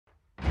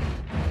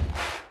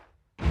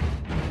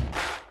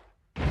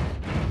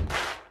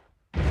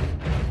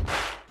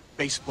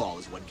Baseball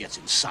is what gets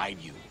inside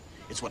you.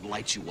 It's what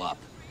lights you up.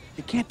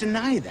 You can't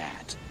deny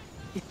that.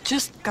 It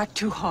just got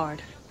too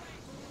hard.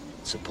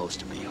 It's supposed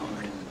to be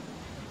hard.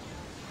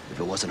 If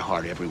it wasn't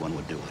hard, everyone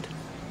would do it.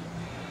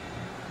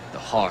 The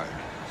hard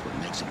is what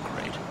makes it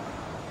great.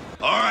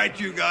 All right,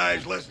 you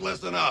guys, let's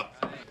listen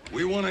up.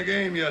 We won a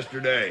game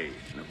yesterday.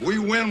 And if we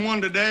win one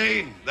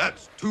today,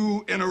 that's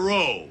 2 in a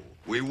row.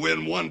 We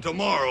win one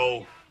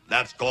tomorrow,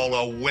 that's called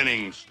a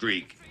winning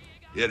streak.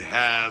 It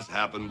has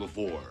happened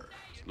before.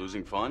 Is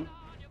losing fun?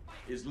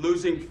 Is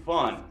losing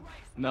fun?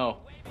 No.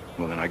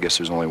 Well, then I guess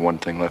there's only one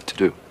thing left to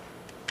do.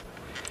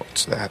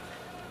 What's that?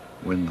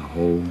 Win the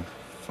whole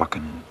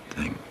fucking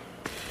thing.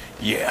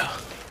 Yeah.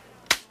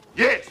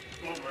 Yes!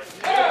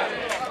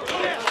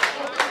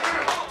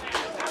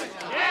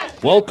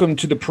 Welcome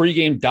to the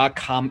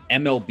pregame.com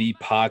MLB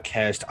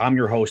podcast. I'm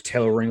your host,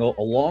 Taylor Ringold.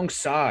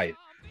 Alongside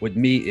with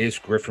me is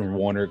Griffin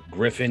Warner.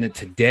 Griffin,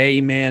 today,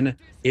 man,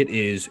 it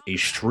is a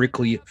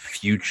strictly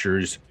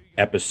futures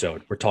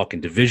episode. We're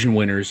talking division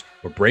winners.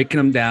 We're breaking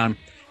them down,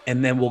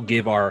 and then we'll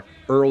give our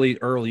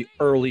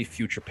early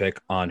future pick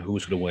on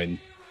who's going to win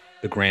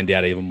the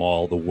granddaddy of them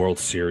all, the World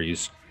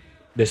Series.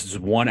 This is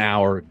 1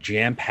 hour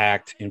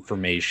jam-packed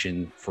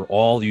information for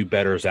all you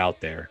bettors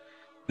out there.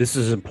 This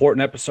is an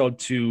important episode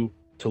to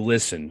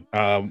listen.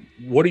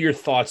 What are your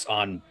thoughts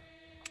on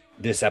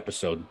this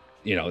episode?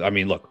 You know, I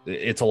mean, look,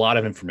 it's a lot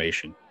of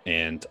information,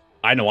 and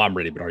I know I'm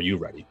ready, but are you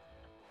ready?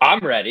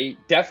 I'm ready.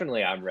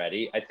 Definitely I'm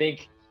ready. I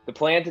think the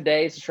plan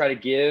today is to try to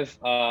give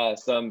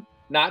some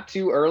not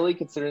too early,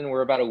 considering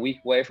we're about a week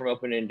away from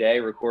opening day,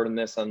 recording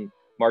this on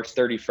March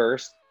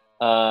 31st.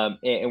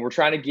 And we're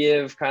trying to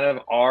give kind of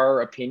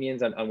our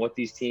opinions on what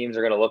these teams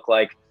are going to look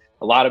like.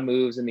 A lot of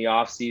moves in the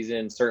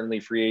offseason, certainly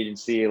free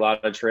agency, a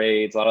lot of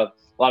trades, a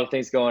lot of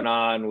things going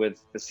on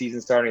with the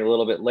season starting a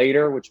little bit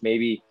later, which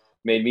maybe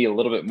made me a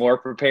little bit more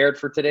prepared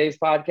for today's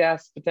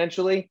podcast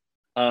potentially.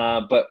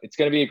 But it's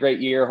going to be a great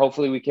year.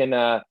 Hopefully we can,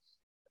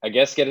 I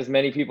guess, get as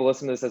many people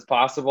listening to this as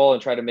possible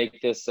and try to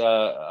make this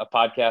a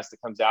podcast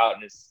that comes out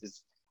and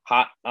is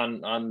hot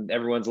on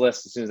everyone's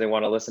list as soon as they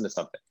want to listen to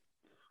something.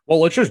 Well,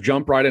 let's just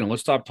jump right in.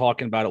 Let's stop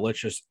talking about it. Let's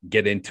just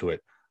get into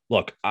it.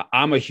 Look,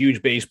 I'm a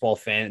huge baseball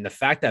fan, and the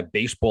fact that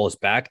baseball is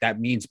back, that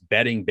means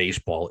betting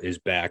baseball is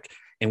back.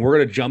 And we're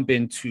going to jump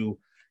into,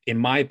 in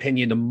my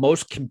opinion, the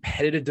most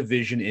competitive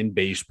division in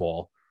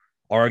baseball,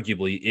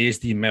 arguably, is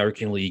the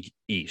American League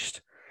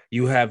East.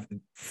 You have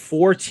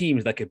 4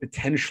 teams that could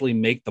potentially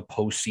make the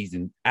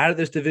postseason out of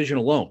this division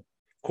alone.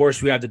 Of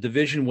course, we have the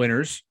division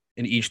winners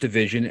in each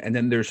division, and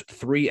then there's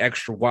 3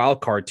 extra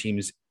wildcard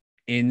teams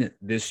in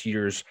this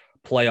year's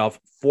playoff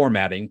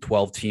formatting,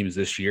 12 teams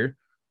this year.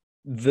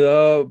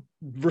 The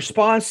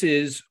response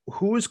is,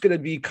 who is going to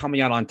be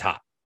coming out on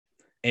top?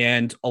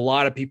 And a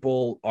lot of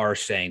people are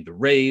saying the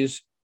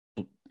Rays.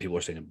 People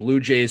are saying the Blue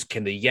Jays.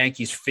 Can the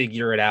Yankees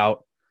figure it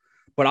out?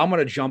 But I'm going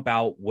to jump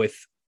out with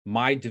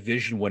my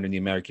division win in the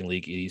American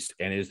League East,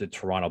 and it is the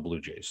Toronto Blue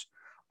Jays.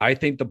 I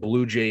think the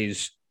Blue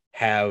Jays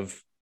have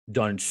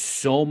done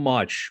so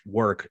much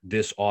work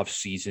this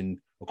offseason,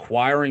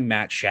 acquiring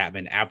Matt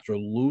Chapman after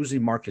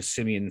losing Marcus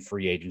Semien in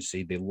free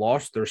agency. They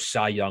lost their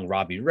Cy Young,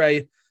 Robbie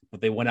Ray, but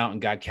they went out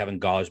and got Kevin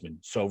Gausman.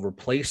 So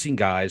replacing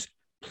guys,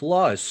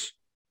 plus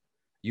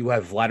you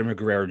have Vladimir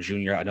Guerrero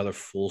Jr., another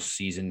full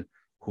season,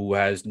 who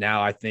has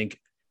now, I think,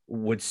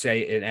 would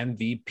say an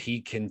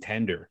MVP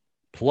contender.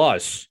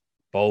 Plus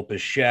Bo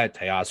Bichette,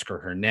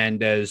 Teoscar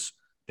Hernandez.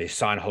 They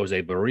signed Jose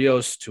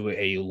Barrios to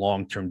a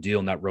long-term deal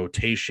in that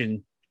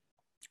rotation.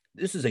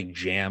 This is a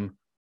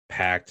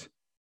jam-packed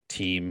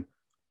team,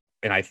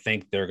 and I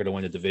think they're going to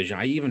win the division.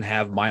 I even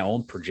have my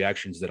own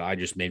projections that I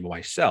just made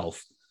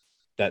myself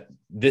that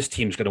this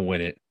team's going to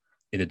win it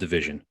in the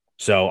division.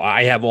 So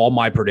I have all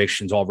my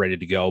predictions all ready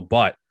to go.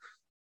 But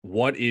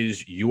what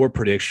is your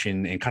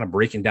prediction and kind of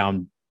breaking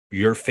down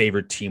your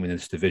favorite team in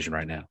this division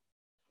right now?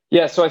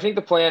 Yeah, so I think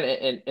the plan,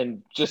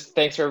 and just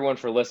thanks for everyone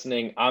for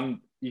listening.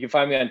 You can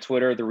find me on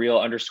Twitter,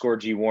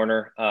 @the_real_G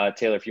Warner.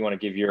 Taylor, if you want to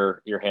give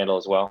your handle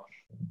as well.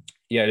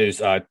 Yeah, it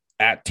is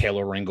at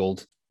Taylor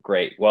Ringold.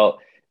 Great. Well,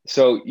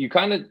 so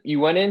you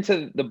went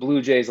into the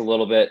Blue Jays a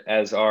little bit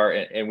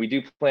and we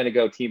do plan to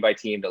go team by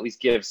team to at least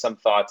give some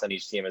thoughts on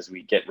each team as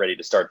we get ready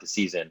to start the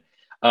season.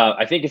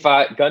 I think if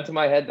I gun to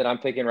my head that I'm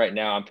picking right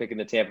now, I'm picking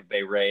the Tampa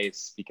Bay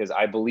Rays because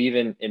I believe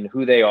in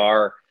who they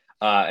are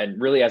and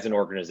really as an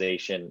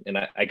organization. And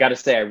I got to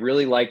say, I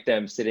really like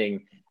them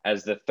sitting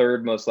as the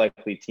 3rd most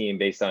likely team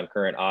based on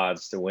current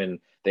odds to win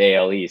the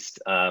AL East.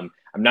 I'm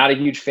not a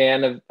huge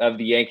fan of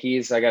the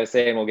Yankees, I got to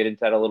say, and we'll get into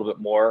that a little bit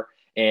more.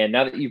 And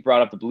now that you've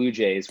brought up the Blue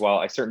Jays, while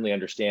I certainly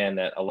understand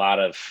that a lot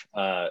of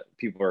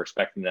people are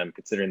expecting them,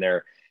 considering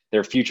their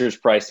futures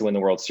price to win the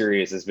World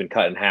Series has been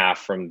cut in half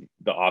from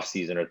the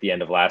offseason or at the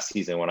end of last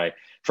season when I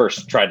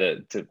first tried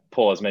to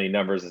pull as many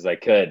numbers as I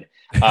could.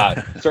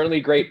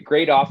 Certainly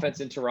great offense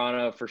in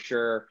Toronto for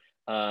sure.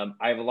 I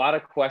have a lot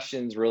of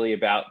questions really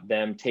about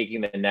them taking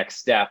the next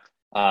step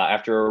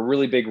after a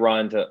really big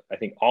run to, I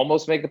think,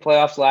 almost make the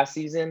playoffs last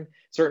season.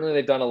 Certainly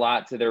they've done a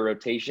lot to their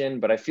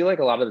rotation, but I feel like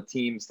a lot of the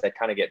teams that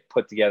kind of get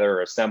put together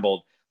or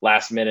assembled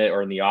last minute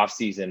or in the off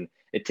season,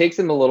 it takes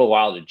them a little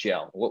while to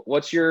gel.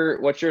 What's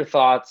your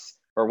thoughts,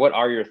 or what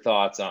are your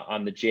thoughts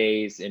on the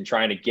Jays and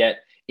trying to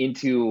get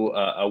into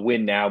a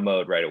win now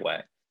mode right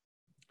away?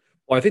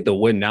 Well, I think the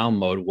win now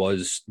mode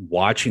was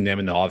watching them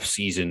in the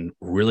offseason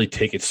really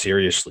take it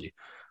seriously.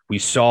 We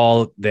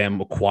saw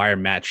them acquire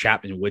Matt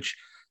Chapman, which,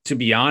 to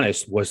be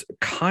honest, was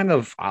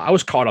I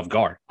was caught off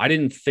guard. I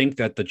didn't think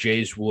that the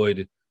Jays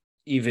would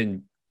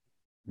even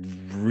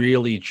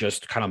really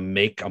just kind of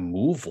make a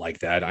move like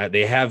that.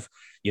 They have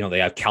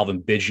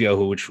Calvin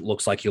Biggio, which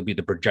looks like he'll be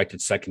the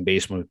projected second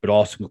baseman, but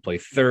also can play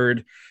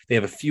third. They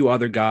have a few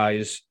other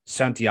guys,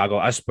 Santiago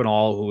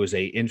Espinal, who is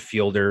a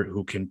infielder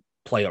who can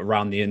play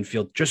around the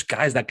infield, just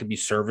guys that could be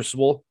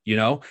serviceable,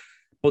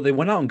 But they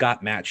went out and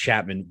got Matt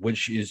Chapman,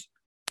 which is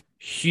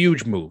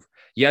huge move.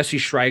 Yes, he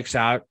strikes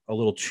out a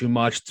little too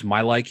much to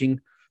my liking,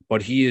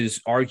 but he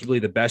is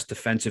arguably the best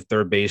defensive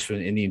third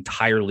baseman in the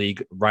entire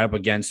league, right up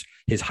against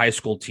his high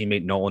school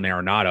teammate, Nolan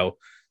Arenado.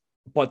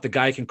 But the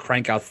guy can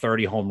crank out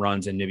 30 home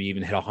runs and maybe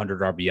even hit 100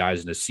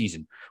 RBIs in a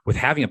season. With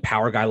having a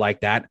power guy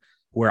like that,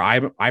 where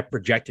I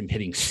project him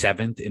hitting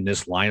 7th in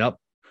this lineup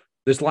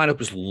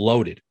is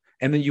loaded.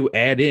 And then you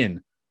add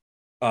in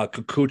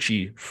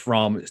Kikuchi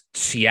from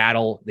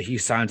Seattle. He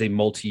signs a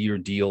multi-year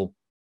deal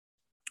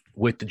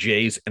with the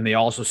Jays, and they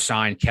also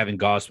signed Kevin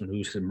Gausman,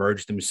 who's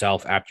emerged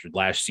himself after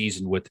last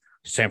season with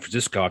San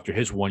Francisco after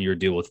his 1-year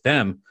deal with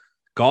them.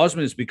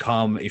 Gausman has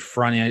become a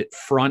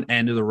front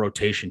end of the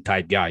rotation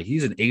type guy.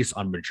 He's an ace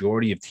on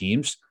majority of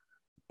teams,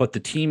 but the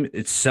team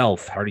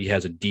itself already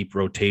has a deep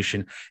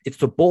rotation. It's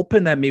the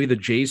bullpen that maybe the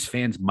Jays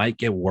fans might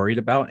get worried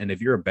about, and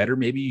if you're a bettor,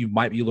 maybe you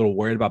might be a little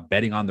worried about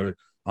betting on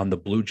the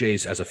Blue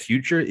Jays as a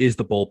future, is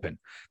the bullpen.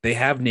 They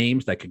have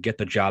names that could get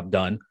the job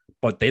done,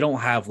 but they don't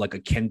have like a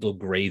Kendall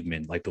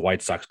Graveman like the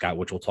White Sox got,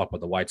 which we'll talk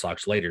about the White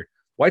Sox later.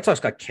 White Sox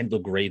got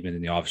Kendall Graveman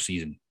in the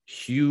offseason.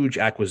 Huge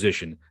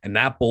acquisition. And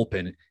that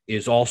bullpen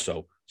is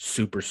also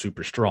super,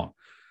 super strong.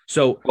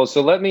 So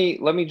let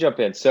me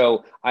jump in.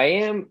 So I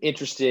am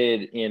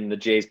interested in the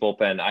Jays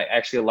bullpen.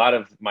 A lot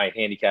of my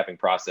handicapping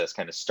process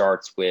kind of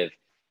starts with,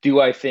 do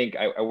I think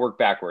I work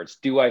backwards?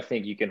 Do I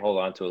think you can hold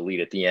on to a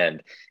lead at the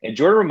end? And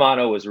Jordan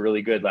Romano was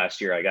really good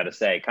last year, I got to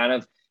say. Kind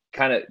of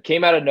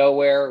came out of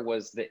nowhere,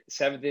 was the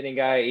 7th inning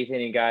guy, 8th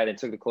inning guy, then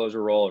took the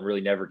closer role and really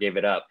never gave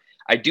it up.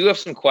 I do have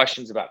some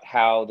questions about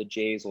how the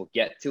Jays will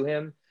get to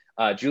him.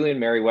 Julian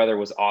Merriweather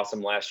was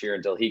awesome last year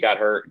until he got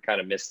hurt and kind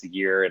of missed the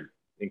year and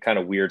in kind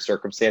of weird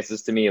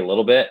circumstances to me a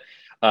little bit.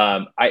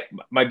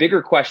 My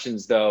bigger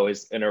questions, though,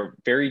 is in a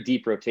very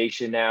deep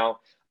rotation now.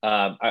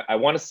 I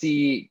want to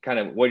see kind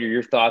of what are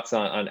your thoughts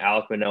on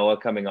Alek Manoah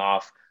coming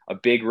off a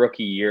big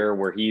rookie year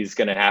where he's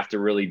going to have to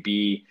really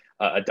be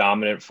a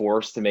dominant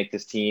force to make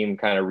this team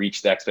kind of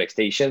reach the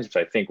expectations, which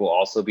I think will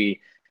also be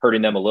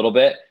hurting them a little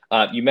bit.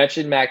 You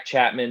mentioned Matt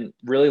Chapman,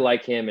 really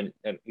like him,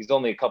 and he's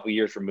only a couple of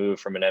years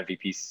removed from an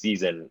MVP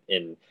season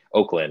in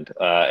Oakland.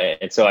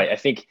 And so I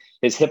think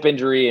his hip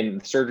injury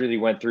and the surgery he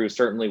went through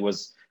certainly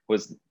was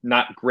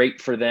not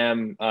great for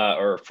them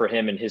or for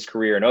him in his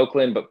career in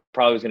Oakland, but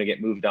probably was going to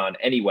get moved on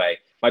anyway.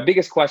 My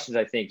biggest questions,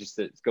 I think, just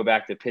to go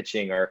back to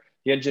pitching, are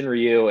Hyunjin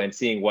Ryu and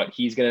seeing what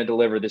he's going to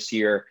deliver this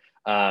year.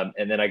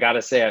 And then I got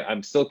to say,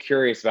 I'm still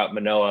curious about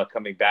Manoah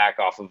coming back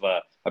off of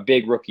a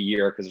big rookie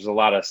year, because there's a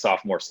lot of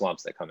sophomore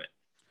slumps that come in.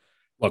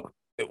 Look,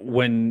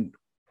 when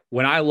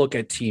I look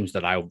at teams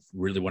that I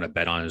really want to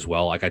bet on as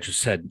well, like I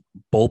just said,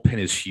 bullpen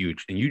is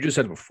huge. And you just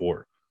said it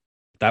before,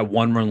 that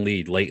 1-run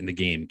lead late in the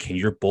game, can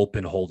your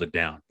bullpen hold it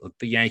down? Look,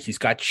 the Yankees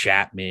got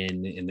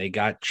Chapman, and they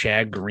got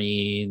Chad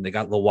Green, they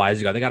got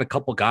Loizaga, they got a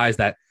couple guys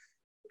that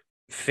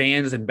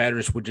fans and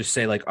bettors would just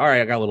say, like, all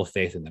right, I got a little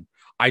faith in them.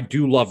 I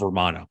do love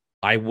Romano.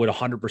 I would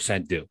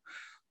 100% do.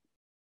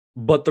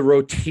 But the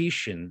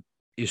rotation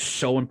is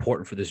so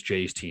important for this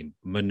Jays team.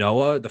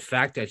 Manoah, the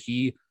fact that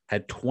he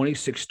had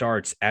 26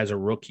 starts as a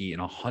rookie in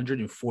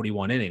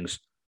 141 innings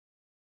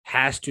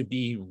has to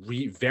be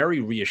very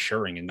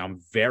reassuring. And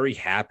I'm very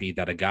happy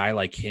that a guy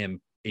like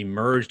him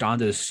emerged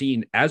onto the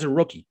scene as a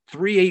rookie.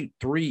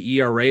 3.83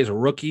 ERA as a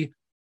rookie.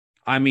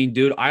 I mean,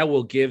 dude, I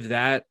will take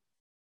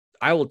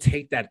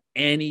that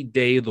any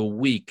day of the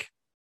week.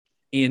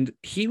 And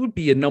he would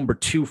be a number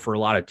 2 for a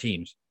lot of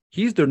teams.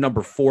 He's their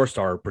number 4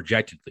 star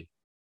projectedly.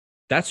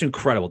 That's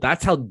incredible.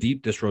 That's how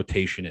deep this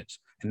rotation is.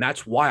 And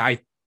that's why I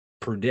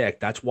am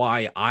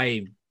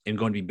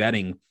going to be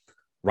betting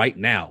right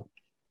now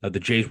that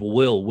the Jays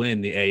will win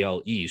the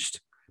AL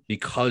East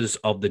because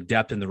of the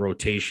depth in the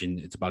rotation.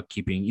 It's about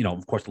keeping,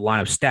 of course, the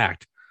lineup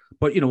stacked.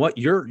 But you know what?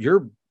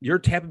 Your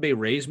Tampa Bay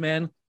Rays,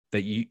 man,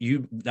 that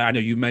I know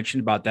you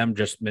mentioned about them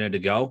just a minute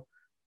ago.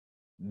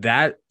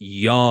 That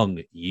young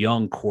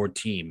core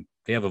team,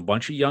 they have a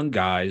bunch of young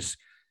guys,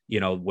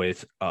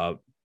 with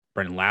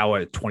Brendan Lauer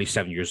at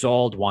 27 years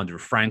old, Wander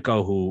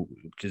Franco, who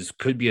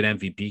could be an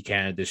MVP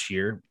candidate this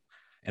year,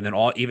 and then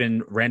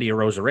even Randy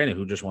Arozarena,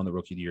 who just won the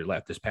Rookie of the Year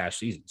left this past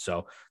season.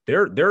 So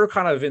they're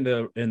kind of in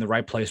the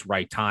right place,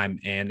 right time.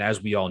 And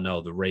as we all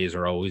know, the Rays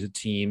are always a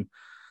team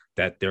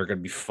that they're going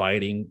to be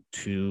fighting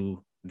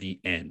to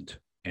the end.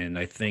 And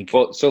I think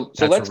so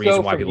that's let's the reason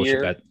go why from people should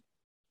here. bet.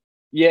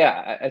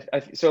 Yeah,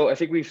 so I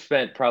think we've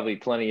spent probably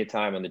plenty of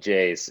time on the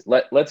Jays.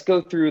 Let's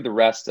go through the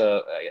rest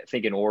of, I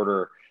think, in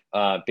order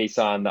based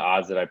on the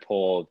odds that I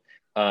pulled.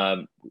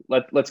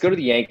 Let's go to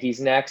the Yankees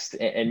next,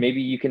 and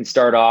maybe you can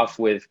start off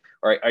with,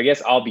 or I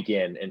guess I'll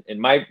begin. And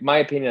my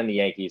opinion on the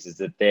Yankees is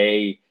that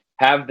they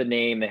have the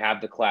name, they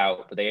have the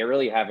clout, but they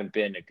really haven't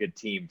been a good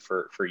team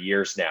for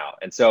years now.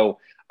 And so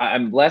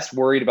I'm less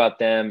worried about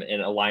them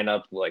in a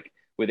lineup like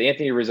with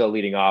Anthony Rizzo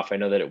leading off. I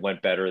know that it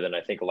went better than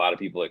I think a lot of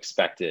people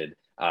expected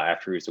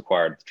after he was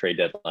acquired at the trade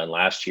deadline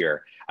last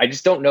year. I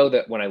just don't know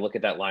that when I look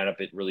at that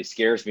lineup, it really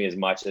scares me as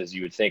much as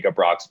you would think a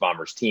Bronx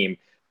Bombers team.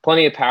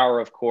 Plenty of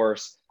power, of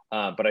course,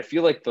 but I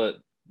feel like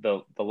the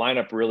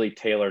lineup really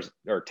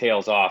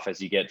tails off as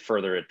you get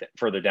further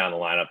down the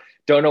lineup.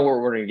 Don't know what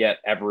we're going to get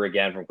ever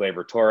again from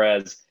Gleyber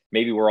Torres.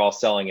 Maybe we're all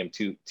selling him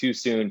too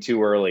soon,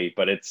 too early,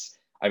 but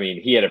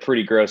he had a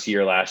pretty gross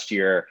year last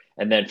year.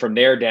 And then from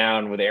there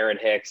down with Aaron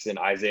Hicks and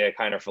Isaiah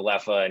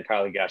Kiner-Falefa and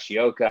Kyle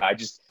Higashioka,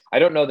 I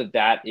don't know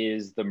that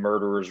is the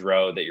murderer's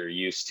row that you're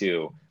used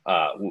to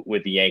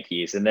with the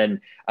Yankees. And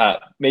then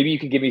maybe you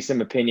could give me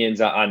some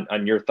opinions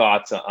on your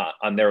thoughts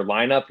on their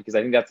lineup, because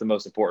I think that's the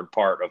most important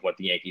part of what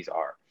the Yankees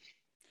are.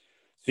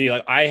 See,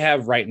 like I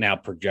have right now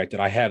projected,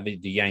 I have the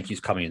Yankees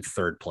coming in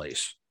third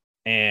place.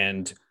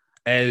 And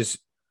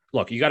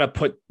you got to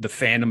put the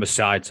fandom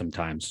aside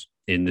sometimes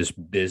in this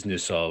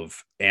business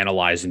of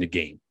analyzing the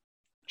game.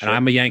 Sure. And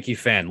I'm a Yankee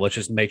fan. Let's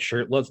just make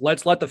sure,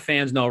 let's let the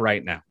fans know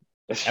right now.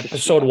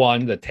 Episode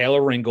 1, that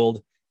Taylor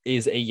Ringold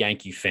is a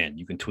Yankee fan.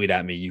 You can tweet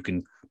at me. You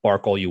can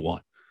bark all you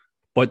want.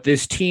 But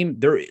this team,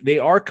 they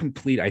are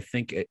complete, I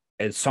think,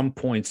 at some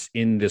points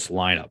in this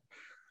lineup.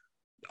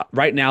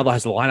 Right now,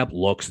 as the lineup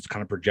looks, it's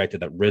kind of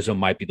projected that Rizzo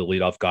might be the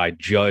leadoff guy.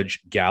 Judge,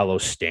 Gallo,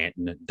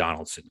 Stanton,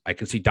 Donaldson. I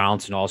can see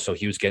Donaldson also.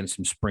 He was getting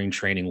some spring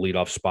training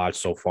leadoff spots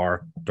so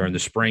far during the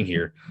spring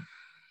here.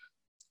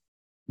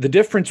 The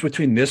difference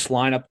between this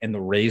lineup and the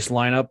Rays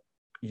lineup,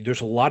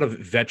 there's a lot of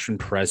veteran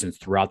presence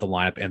throughout the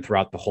lineup and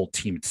throughout the whole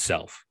team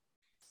itself.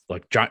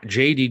 Like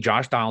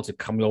Josh Donaldson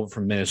coming over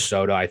from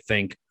Minnesota, I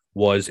think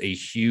was a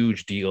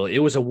huge deal. It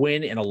was a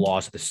win and a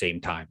loss at the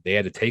same time. They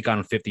had to take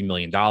on $50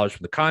 million for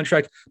the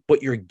contract,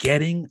 but you're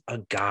getting a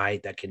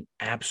guy that can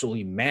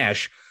absolutely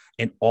mash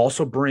and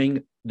also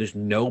bring there's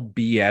no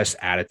BS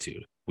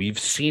attitude. We've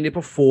seen it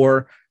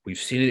before. We've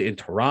seen it in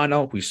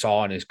Toronto. We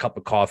saw it in his cup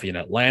of coffee in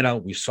Atlanta.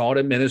 We saw it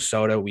in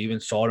Minnesota. We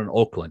even saw it in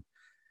Oakland.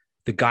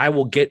 The guy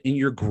will get in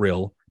your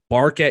grill,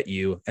 bark at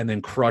you, and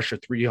then crush a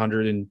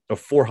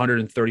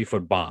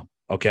 430-foot bomb.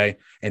 Okay.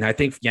 And I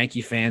think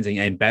Yankee fans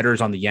and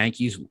bettors on the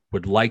Yankees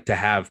would like to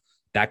have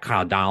that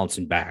kind of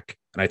Donaldson back.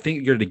 And I think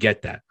you're going to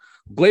get that.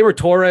 Gleyber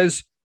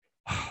Torres,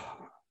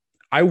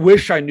 I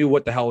wish I knew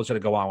what the hell was going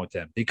to go on with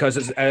him,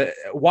 because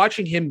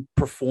watching him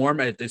perform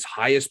at his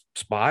highest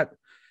spot,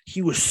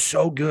 he was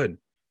so good.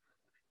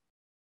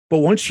 But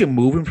once you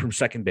move him from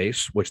second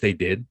base, which they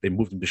did, they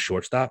moved him to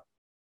shortstop,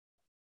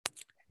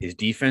 his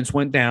defense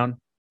went down.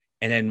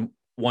 And then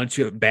once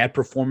you have bad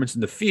performance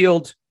in the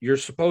field, you're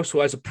supposed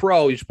to, as a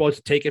pro, you're supposed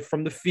to take it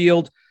from the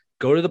field,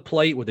 go to the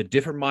plate with a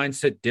different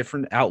mindset,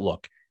 different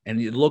outlook.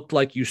 And it looked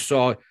like you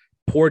saw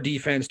poor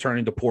defense turn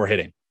into poor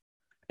hitting.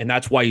 And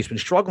that's why he's been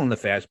struggling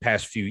the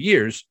past few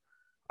years.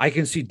 I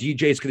can see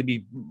DJ is going to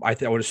be, I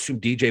would assume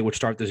DJ would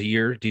start this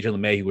year. DJ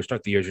LeMahieu would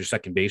start the year as your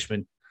second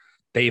baseman.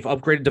 They've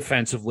upgraded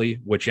defensively,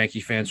 which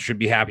Yankee fans should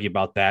be happy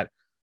about that.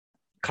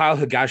 Kyle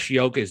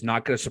Higashioka is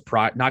not going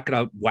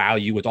to wow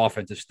you with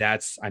offensive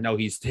stats. I know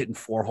he's hitting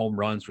 4 home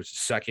runs, which is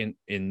second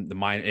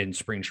in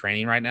spring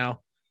training right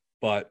now,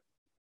 but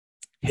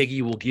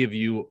Higgy will give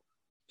you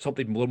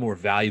something a little more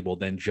valuable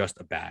than just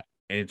a bat.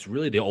 And it's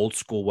really the old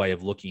school way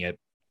of looking at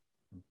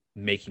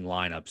making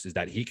lineups, is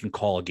that he can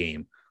call a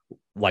game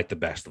like the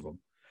best of them.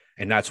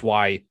 And that's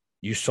why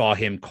you saw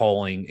him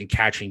calling and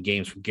catching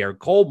games from Garrett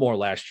Cole more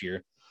last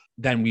year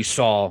than we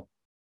saw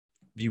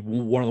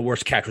one of the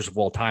worst catchers of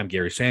all time,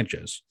 Gary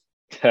Sanchez.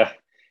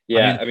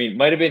 Yeah, I mean,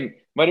 might have been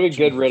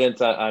good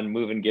riddance on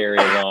moving Gary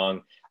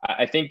along.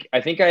 I think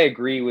I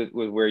agree with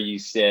where you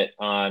sit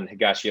on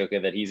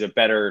Higashioka, that he's a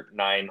better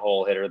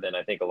 9-hole hitter than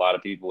I think a lot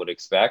of people would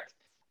expect.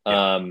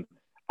 Yeah.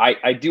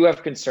 I do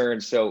have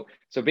concerns. So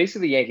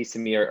basically, the Yankees to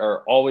me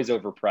are always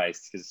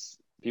overpriced, because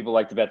people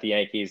like to bet the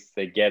Yankees.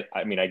 I get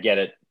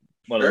it.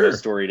 One of the most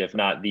storied, if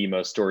not the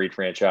most storied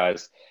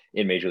franchise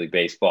in Major League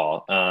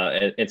Baseball.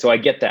 And so I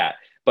get that.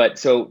 But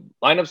so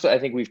lineups, I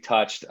think we've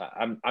touched.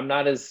 I'm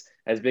not as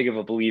big of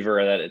a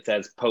believer that it's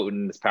as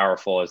potent, as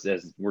powerful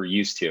as we're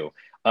used to.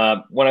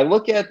 When I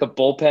look at the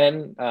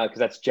bullpen, because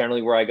that's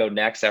generally where I go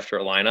next after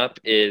a lineup,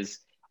 is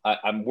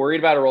I'm worried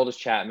about Aroldis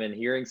Chapman.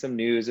 Hearing some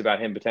news about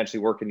him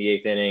potentially working the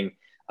 8th inning,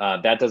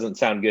 that doesn't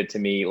sound good to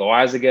me.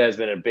 Loaizaga has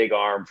been a big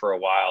arm for a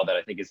while that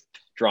I think has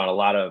drawn a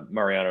lot of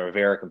Mariano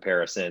Rivera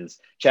comparisons.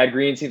 Chad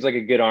Green seems like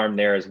a good arm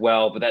there as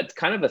well, but that's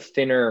kind of a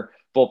thinner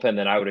bullpen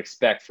than I would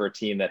expect for a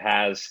team that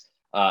has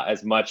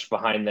as much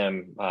behind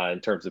them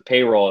in terms of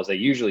payroll as they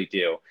usually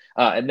do.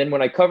 And then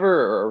when I cover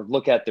or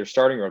look at their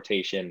starting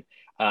rotation,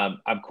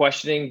 I'm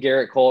questioning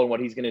Garrett Cole and what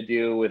he's going to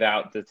do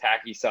without the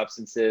tacky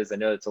substances. I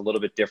know it's a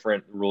little bit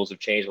different. The rules have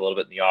changed a little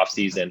bit in the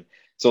offseason.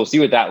 So we'll see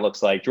what that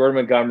looks like. Jordan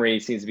Montgomery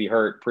seems to be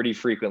hurt pretty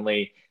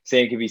frequently.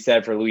 Same can be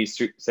said for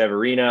Luis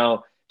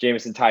Severino,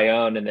 Jameson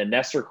Tyone, and then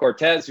Nestor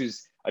Cortez,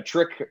 who's a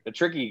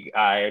tricky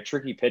guy, a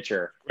tricky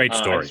pitcher. Great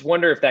story. I just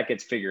wonder if that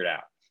gets figured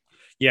out.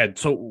 Yeah,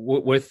 so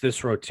with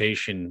this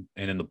rotation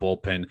and in the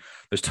bullpen,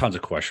 there's tons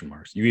of question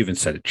marks. You even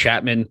said it.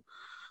 Chapman,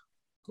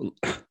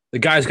 the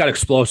guy's got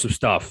explosive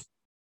stuff.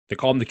 They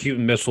call him the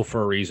Cuban Missile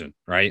for a reason,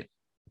 right?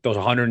 Those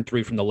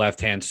 103 from the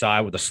left-hand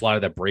side with a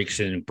slider that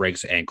breaks in and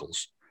breaks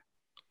ankles.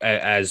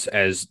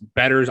 As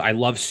bettors, I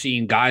love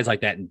seeing guys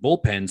like that in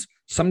bullpens.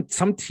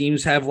 Some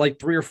teams have like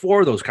 3 or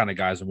 4 of those kind of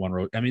guys in one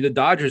row. I mean, the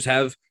Dodgers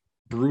have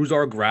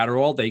Brusar,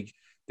 Gratterall. They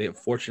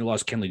unfortunately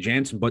lost Kenley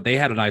Jansen, but they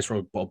had a nice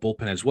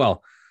bullpen as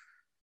well.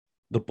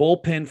 The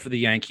bullpen for the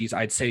Yankees,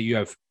 I'd say you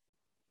have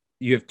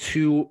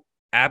 2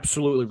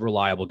 absolutely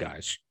reliable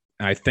guys.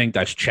 And I think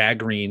that's Chad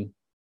Green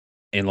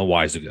and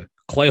Loaizaga.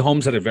 Clay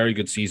Holmes had a very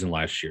good season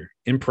last year.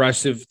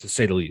 Impressive, to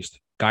say the least.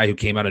 Guy who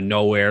came out of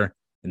nowhere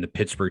in the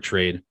Pittsburgh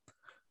trade.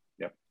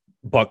 Yep.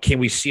 But can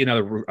we see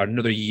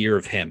another year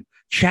of him?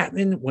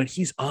 Chapman, when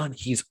he's on,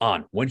 he's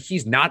on. When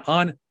he's not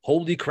on,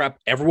 holy crap,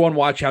 everyone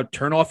watch out.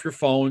 Turn off your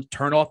phone.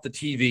 Turn off the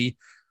TV.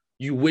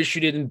 You wish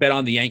you didn't bet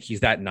on the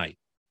Yankees that night.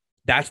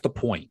 That's the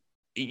point.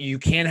 You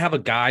can't have a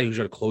guy who's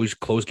going to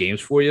close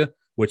games for you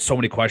with so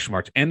many question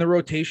marks. And the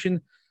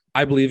rotation,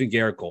 I believe in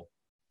Garrett Cole.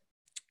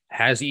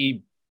 Has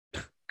he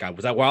 – God,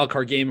 was that wild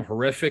card game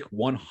horrific?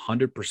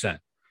 100%.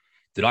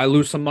 Did I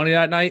lose some money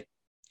that night?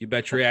 You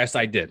bet your ass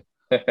I did,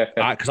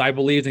 because I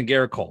believed in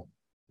Garrett Cole.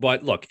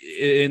 But look,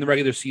 in the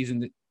regular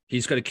season,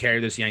 he's going to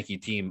carry this Yankee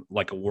team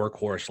like a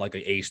workhorse, like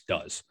an ace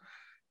does.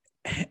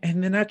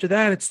 And then after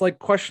that, it's like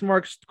question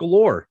marks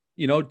galore.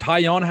 You know,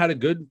 Taillon had a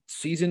good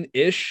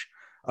season-ish.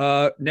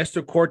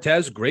 Nestor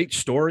Cortez, great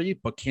story,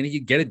 but can he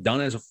get it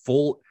done as a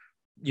full,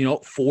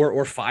 4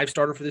 or 5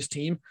 starter for this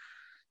team?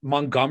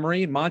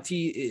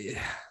 Monty,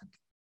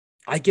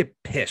 I get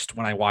pissed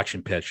when I watch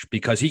him pitch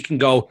because he can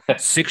go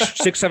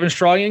 6, 7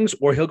 straw innings,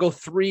 or he'll go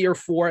 3 or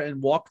 4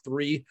 and walk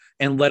 3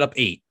 and let up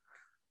 8.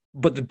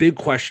 But the big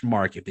question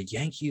mark, if the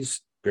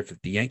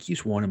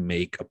Yankees want to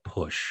make a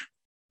push,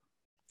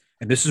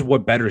 and this is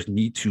what bettors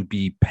need to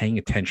be paying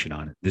attention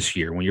on this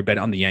year when you're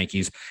betting on the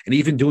Yankees and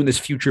even doing this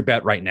future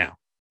bet right now,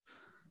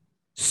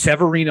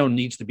 Severino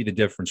needs to be the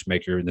difference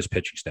maker in this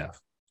pitching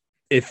staff.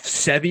 If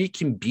Sevy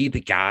can be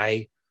the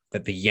guy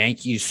that the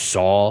Yankees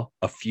saw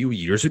a few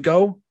years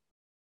ago,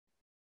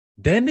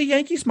 then the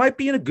Yankees might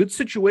be in a good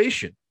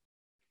situation.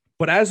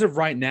 But as of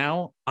right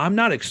now, I'm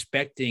not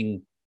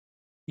expecting,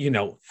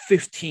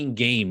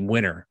 15-game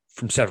winner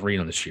from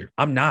Severino this year.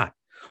 I'm not.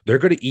 They're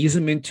going to ease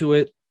him into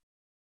it.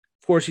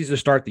 Of course, he's to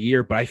start the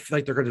year, but I feel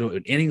like they're going to do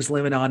an innings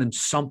limit on him,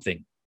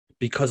 something,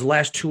 because the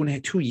last 2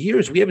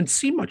 years, we haven't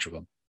seen much of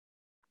him.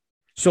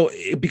 So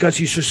because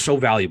he's just so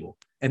valuable.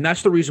 And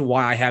that's the reason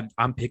why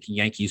I'm picking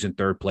Yankees in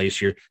 3rd place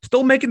here.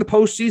 Still making the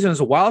postseason as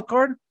a wild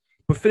card,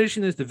 but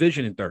finishing this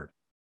division in 3rd.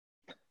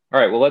 All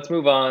right, well, let's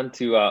move on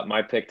to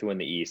my pick to win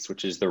the East,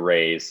 which is the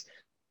Rays.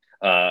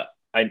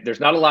 There's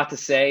not a lot to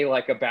say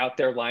about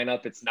their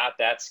lineup. It's not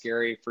that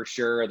scary for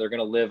sure. They're going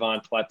to live on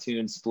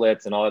platoon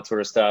splits and all that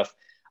sort of stuff.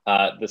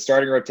 The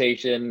starting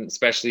rotation,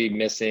 especially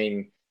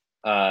missing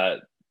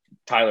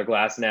Tyler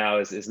Glass now,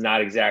 is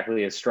not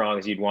exactly as strong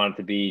as you'd want it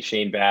to be.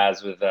 Shane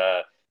Baz with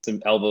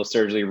some elbow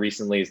surgery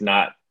recently is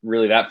not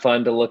really that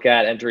fun to look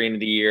at entering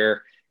the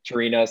year.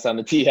 Chirinos on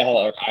the TL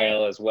or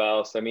IL as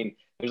well. So,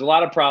 there's a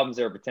lot of problems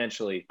there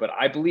potentially, but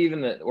I believe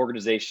in the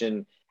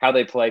organization, how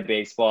they play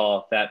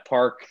baseball, that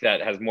park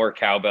that has more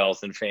cowbells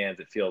than fans,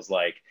 it feels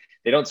like.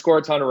 They don't score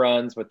a ton of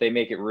runs, but they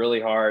make it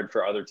really hard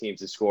for other teams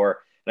to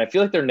score. And I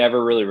feel like they're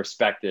never really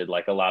respected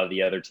like a lot of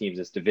the other teams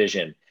this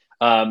division.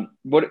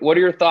 What are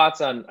your thoughts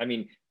on,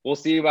 we'll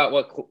see about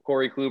what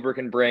Corey Kluber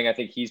can bring. I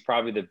think he's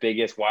probably the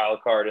biggest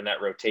wild card in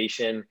that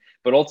rotation,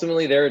 but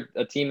ultimately they're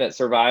a team that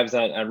survives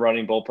on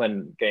running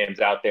bullpen games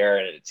out there,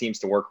 and it seems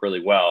to work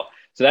really well.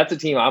 So that's a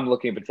team I'm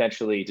looking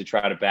potentially to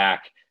try to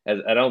back, as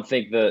I don't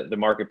think the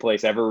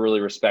marketplace ever really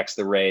respects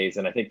the Rays.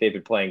 And I think they've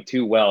been playing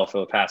too well for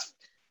the past,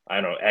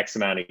 X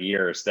amount of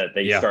years that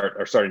they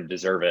are starting to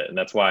deserve it. And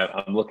that's why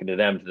I'm looking to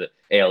them to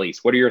the AL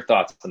East. What are your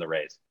thoughts on the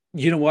Rays?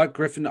 You know what,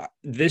 Griffin?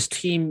 This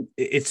team,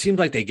 it seems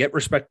like they get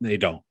respect and they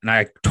don't. And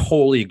I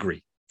totally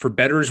agree. For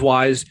bettors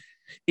wise,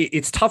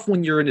 it's tough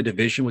when you're in a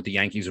division with the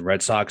Yankees and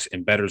Red Sox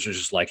and bettors are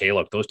just like, hey,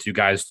 look, those two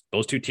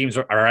teams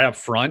are right up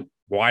front.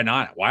 Why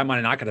not? Why am I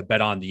not going to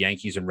bet on the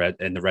Yankees and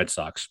the Red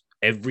Sox?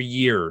 Every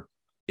year,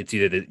 it's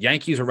either the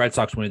Yankees or Red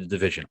Sox winning the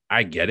division.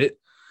 I get it.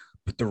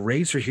 But the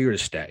Rays are here to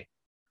stay.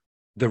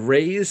 The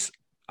Rays,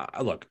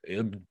 look,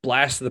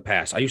 blast of the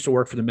past. I used to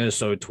work for the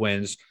Minnesota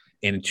Twins.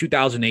 And in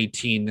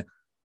 2018,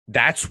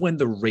 that's when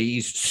the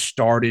Rays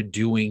started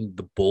doing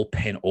the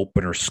bullpen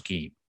opener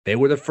scheme. They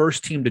were the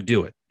first team to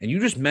do it. And you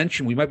just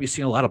mentioned we might be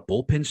seeing a lot of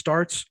bullpen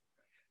starts.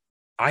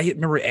 I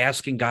remember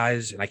asking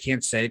guys, and I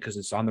can't say it because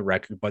it's on the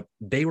record, but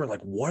they were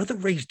like, what are the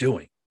Rays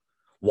doing?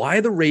 Why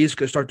are the Rays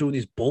going to start doing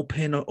these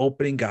bullpen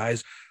opening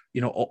guys,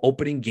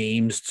 opening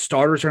games?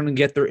 Starters are going to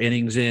get their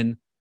innings in.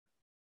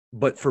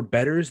 But for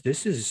bettors,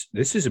 this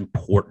is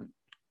important.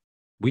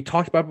 We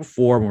talked about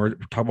before when we were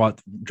talking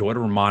about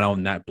Jordan Romano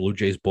and that Blue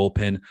Jays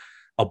bullpen,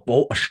 a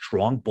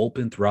strong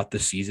bullpen throughout the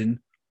season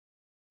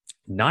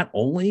not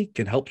only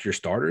can help your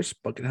starters,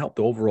 but can help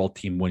the overall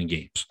team win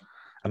games.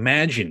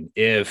 Imagine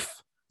if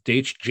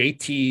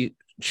JT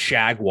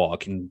Shagwell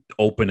can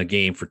open a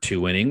game for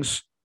 2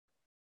 innings,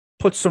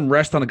 put some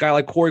rest on a guy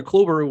like Corey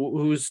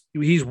Kluber,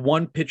 he's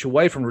 1 pitch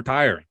away from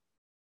retiring.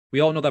 We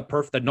all know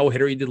that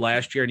no-hitter he did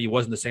last year, and he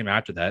wasn't the same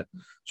after that.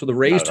 So the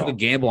Rays took a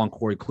gamble on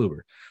Corey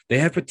Kluber. They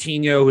have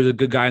Patino, who's a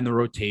good guy in the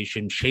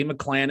rotation, Shane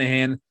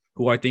McClanahan,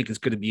 who I think is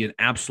going to be an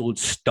absolute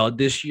stud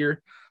this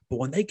year. But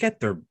when they get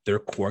their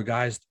core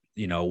guys,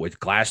 with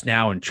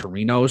Glasnow and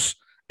Chirinos,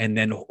 and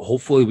then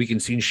hopefully we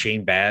can see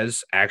Shane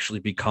Baz actually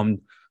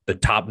become the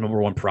top number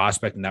 1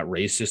 prospect in that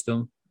Rays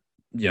system.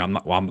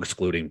 I'm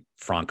excluding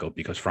Franco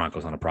because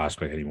Franco's not a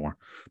prospect anymore.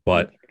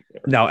 But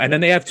no, and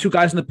then they have 2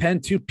 guys in the pen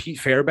too: Pete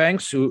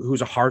Fairbanks,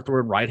 who's a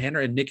hard-throwing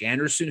right-hander, and Nick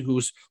Anderson,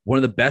 who's one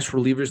of the best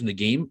relievers in the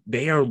game.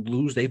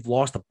 They've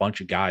lost a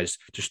bunch of guys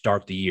to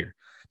start the year.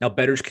 Now,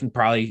 bettors can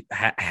probably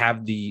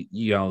have the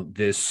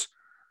this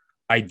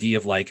idea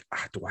of like,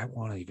 do I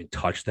want to even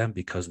touch them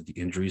because of the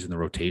injuries in the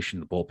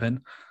rotation, the bullpen?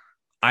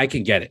 I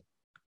can get it,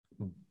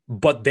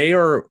 but they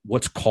are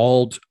what's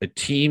called a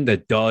team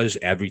that does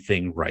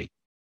everything right.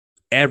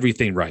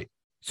 Everything right.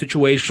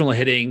 Situational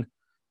hitting,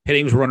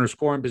 hitting's runner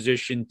scoring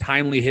position,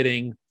 timely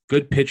hitting,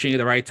 good pitching at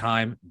the right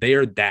time. They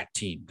are that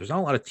team. There's not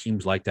a lot of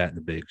teams like that in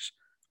the bigs.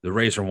 The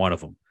Rays are one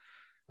of them.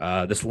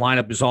 This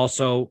lineup is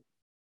also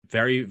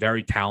very,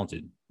 very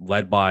talented,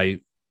 led by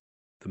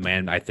the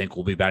man I think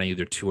will be batting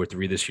either 2 or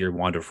 3 this year,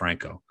 Wander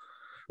Franco.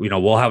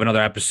 We'll have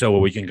another episode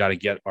where we can kind of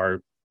get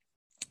our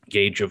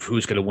gauge of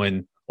who's going to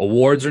win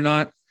awards or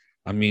not.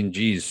 I mean,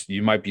 geez,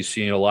 you might be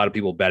seeing a lot of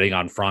people betting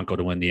on Franco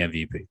to win the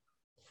MVP.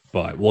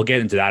 But we'll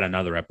get into that in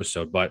another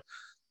episode. But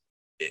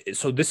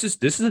so this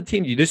is a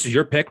team. This is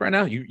your pick right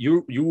now.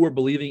 You were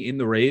believing in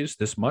the Rays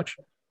this much.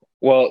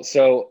 Well,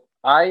 so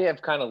I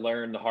have kind of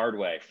learned the hard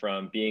way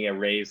from being a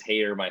Rays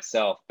hater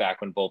myself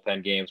back when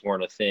bullpen games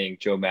weren't a thing.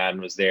 Joe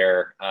Madden was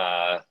there,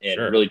 and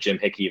really Jim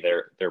Hickey,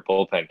 their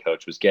bullpen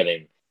coach, was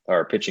getting,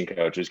 or pitching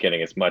coach was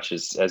getting as much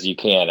as you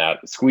can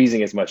out,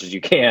 squeezing as much as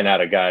you can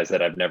out of guys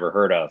that I've never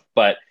heard of.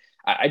 But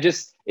I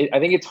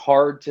think it's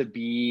hard to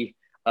be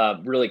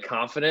really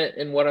confident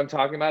in what I'm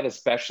talking about,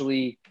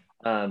 especially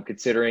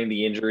considering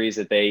the injuries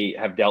that they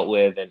have dealt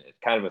with, and it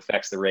kind of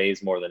affects the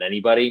Rays more than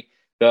anybody.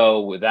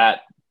 Though with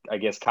that, I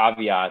guess,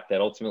 caveat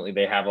that ultimately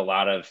they have a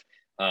lot of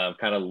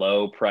kind of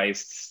low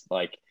priced,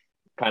 like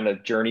kind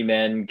of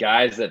journeyman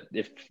guys that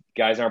if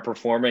guys aren't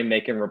performing,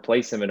 they can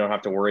replace them and don't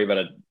have to worry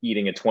about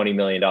eating a $20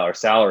 million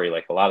salary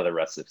like a lot of the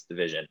rest of this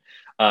division.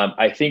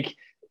 I think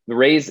the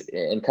Rays,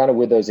 and kind of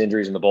with those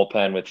injuries in the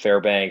bullpen with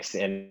Fairbanks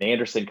and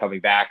Anderson coming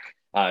back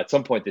at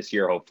some point this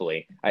year,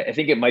 hopefully, I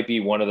think it might be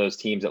one of those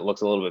teams that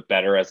looks a little bit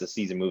better as the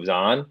season moves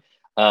on.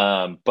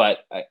 But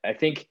I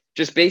think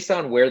just based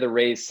on where the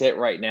Rays sit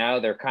right now,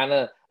 they're kind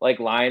of like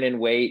lying in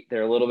wait.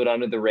 They're a little bit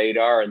under the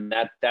radar, and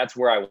that's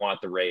where I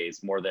want the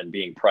Rays more than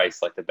being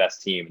priced like the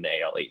best team in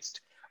the AL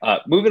East.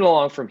 Moving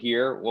along from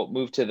here, we'll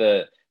move to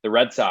the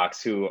Red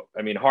Sox, who,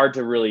 I mean, hard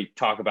to really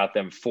talk about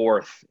them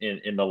fourth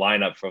in the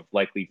lineup of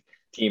likely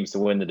teams to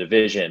win the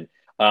division.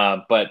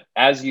 But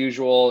as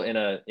usual,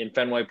 in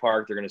Fenway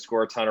Park, they're going to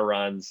score a ton of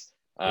runs.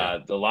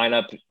 The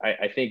lineup,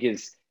 I think,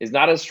 is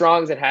not as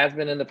strong as it has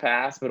been in the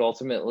past, but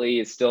ultimately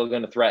is still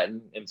going to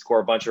threaten and score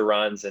a bunch of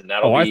runs. And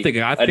that'll I think it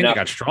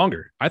got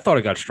stronger. I thought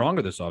it got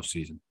stronger this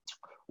offseason.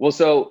 Well,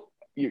 so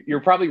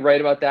you're probably right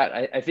about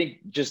that. I think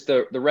just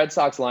the Red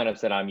Sox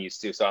lineups that I'm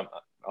used to. So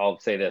I'll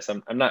say this: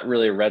 I'm not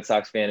really a Red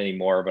Sox fan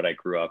anymore, but I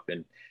grew up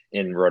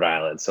in Rhode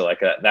Island, so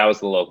that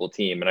was the local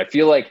team, and I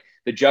feel like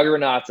the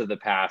juggernauts of the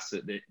past,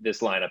 this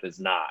lineup is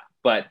not,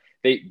 but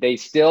they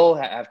still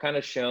have kind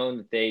of shown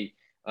that they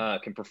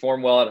can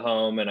perform well at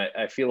home. And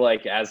I feel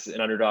like as an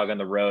underdog on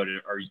the road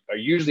are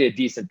usually a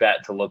decent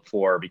bet to look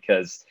for,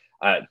 because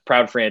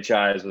proud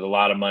franchise with a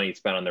lot of money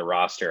spent on their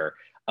roster.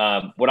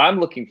 What I'm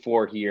looking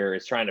for here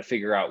is trying to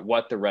figure out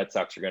what the Red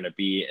Sox are going to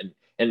be.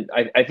 And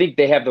I think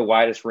they have the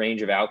widest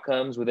range of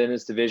outcomes within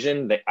this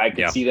division. I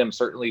could see them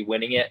certainly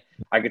winning it.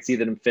 I could see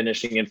them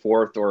finishing in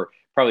fourth, or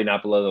probably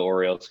not below the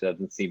Orioles, because it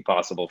doesn't seem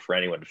possible for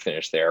anyone to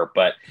finish there.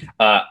 But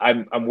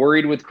I'm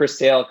worried with Chris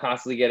Sale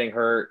constantly getting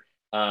hurt.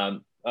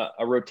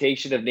 A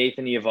rotation of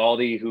Nathan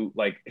Eovaldi, who,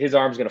 like, his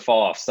arm's going to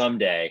fall off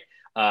someday.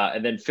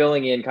 And then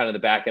filling in kind of the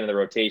back end of the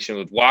rotation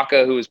with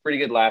Waka, who was pretty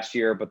good last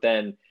year, but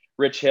then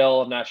Rich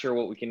Hill, I'm not sure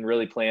what we can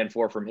really plan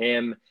for from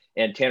him.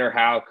 And Tanner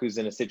Houck, who's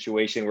in a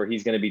situation where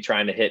he's going to be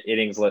trying to hit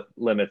innings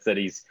limits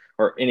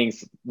or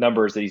innings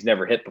numbers that he's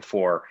never hit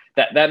before.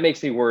 That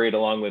makes me worried,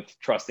 along with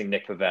trusting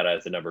Nick Pivetta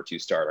as the number 2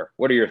 starter.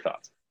 What are your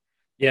thoughts?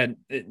 Yeah,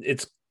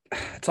 it's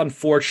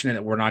unfortunate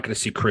that we're not going to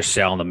see Chris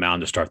Sale on the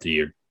mound to start the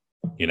year.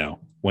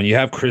 When you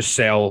have Chris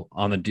Sale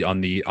on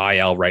the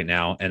IL right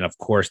now, and of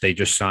course they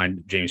just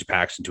signed James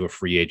Paxton to a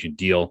free agent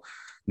deal,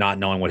 not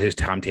knowing what his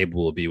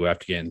timetable will be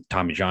after getting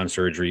Tommy John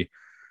surgery.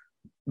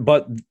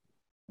 But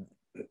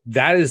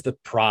that is the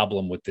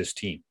problem with this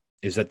team,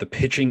 is that the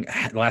pitching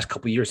the last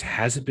couple of years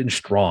hasn't been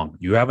strong.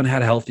 You haven't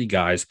had healthy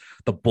guys.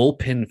 The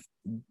bullpen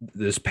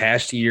this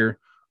past year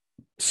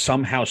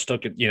somehow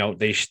stuck it.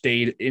 They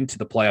stayed into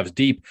the playoffs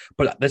deep,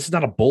 but this is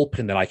not a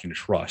bullpen that I can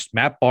trust.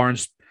 Matt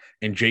Barnes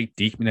and Jake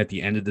Diekman at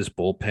the end of this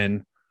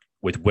bullpen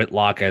with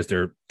Whitlock as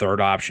their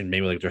third option,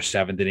 maybe like their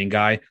seventh inning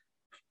guy.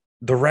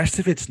 The rest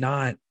of it's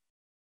not.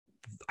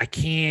 I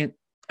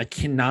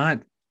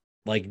cannot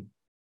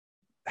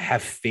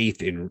have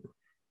faith in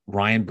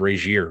Ryan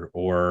Brazier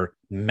or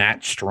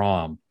Matt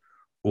Strahm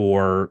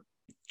or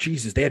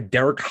Jesus. They had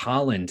Derek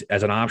Holland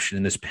as an option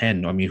in this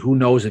pen. I mean, who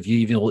knows if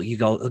he'll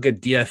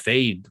get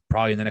DFA'd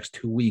probably in the next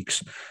 2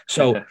 weeks.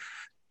 So,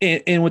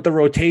 and with the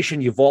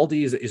rotation,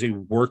 Eovaldi is a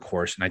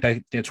workhorse, and I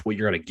think that's what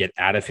you're going to get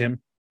out of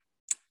him.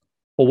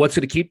 But what's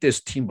going to keep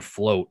this team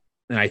afloat?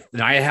 And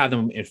I have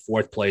them in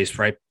fourth place,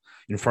 right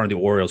in front of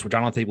the Orioles, which I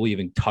don't think will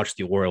even touch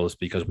the Orioles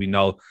because we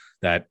know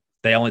that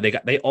the only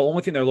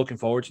thing they're looking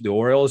forward to the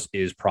Orioles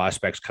is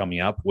prospects coming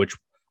up, which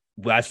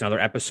that's another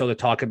episode to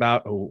talk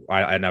about.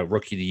 I know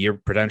rookie of the year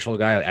potential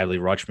guy, Adley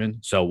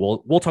Rutschman. So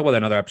we'll talk about that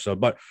another episode.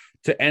 But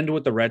to end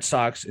with the Red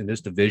Sox in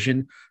this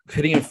division,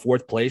 hitting in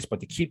fourth place, but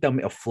to keep them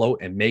afloat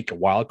and make a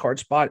wild card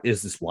spot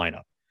is this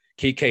lineup.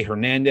 Kike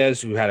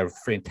Hernandez, who had a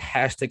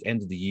fantastic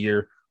end of the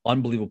year,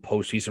 unbelievable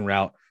postseason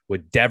route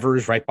with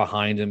Devers right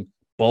behind him,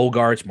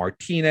 Bogarts,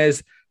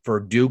 Martinez,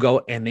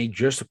 Verdugo, and they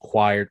just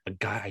acquired a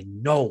guy I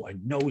know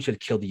he should have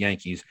killed the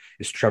Yankees,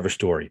 is Trevor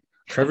Story.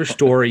 Trevor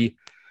Story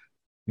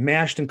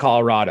mashed in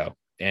Colorado,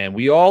 and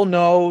we all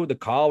know the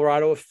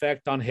Colorado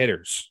effect on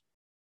hitters.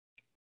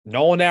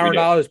 Nolan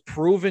Arenado has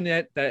proven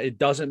that it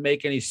doesn't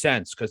make any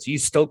sense because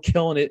he's still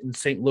killing it in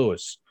St.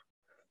 Louis.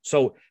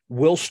 So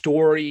will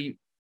Story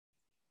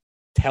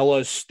tell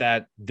us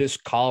that this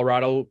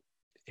Colorado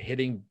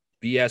hitting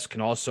BS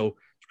can also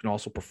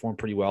perform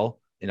pretty well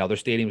in other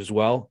stadiums as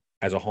well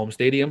as a home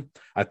stadium?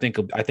 I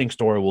think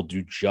Story will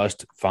do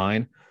just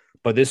fine,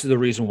 but this is the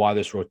reason why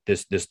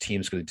this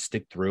team's going to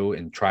stick through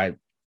and try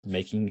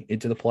making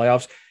into the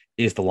playoffs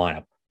is the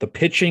lineup. The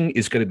pitching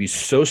is going to be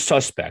so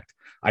suspect.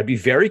 I'd be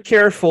very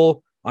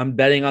careful on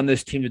betting on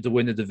this team to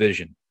win the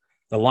division.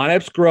 The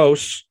lineup's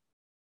gross.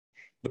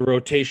 The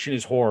rotation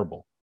is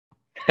horrible.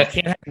 You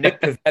can't have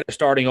Nick Pivetta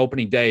starting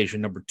opening day as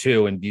your number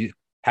two and be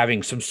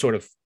having some sort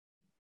of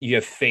you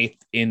have faith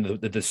in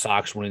the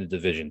Sox winning the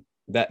division.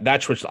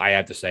 That's what I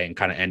have to say and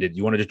kind of ended.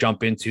 You want to just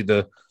jump into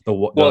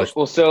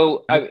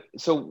so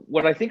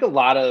what I think a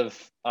lot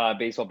of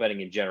baseball betting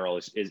in general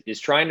is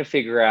trying to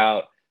figure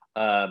out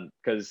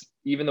because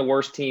even the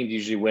worst teams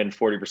usually win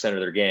 40% of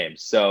their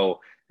games. So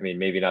I mean,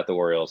 maybe not the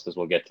Orioles because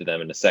we'll get to them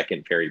in a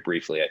second very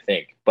briefly, I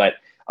think. But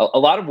a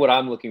lot of what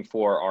I'm looking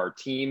for are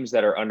teams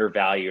that are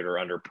undervalued or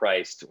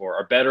underpriced or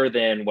are better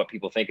than what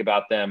people think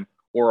about them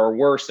or are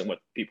worse than what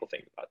people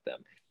think about them.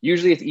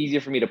 Usually it's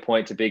easier for me to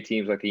point to big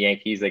teams like the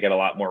Yankees. They get a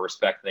lot more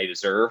respect than they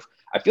deserve.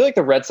 I feel like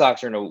the Red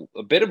Sox are in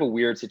a bit of a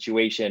weird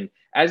situation.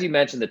 As you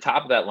mentioned, the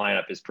top of that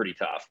lineup is pretty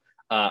tough.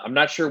 I'm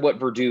not sure what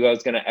Verdugo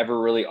is going to ever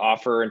really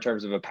offer in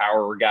terms of a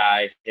power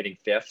guy hitting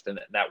fifth, and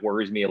that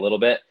worries me a little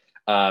bit.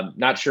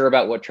 Not sure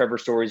about what Trevor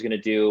Story is going to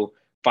do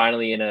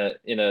finally in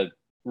a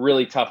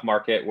really tough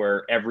market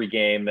where every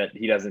game that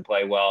he doesn't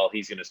play well,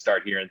 he's going to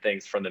start hearing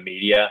things from the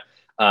media.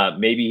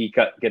 Maybe he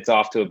gets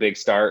off to a big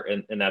start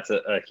and that's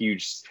a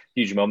huge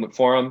moment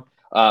for him.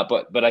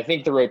 But I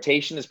think the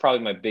rotation is probably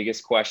my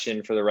biggest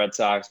question for the Red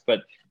Sox.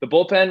 But the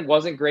bullpen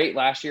wasn't great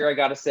last year, I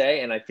got to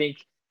say. And I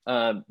think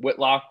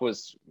Whitlock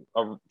was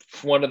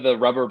one of the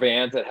rubber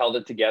bands that held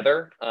it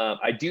together.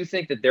 I do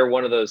think that they're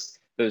one of those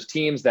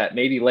teams that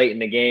maybe late in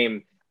the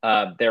game,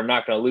 they're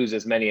not going to lose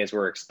as many as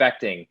we're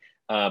expecting.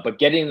 But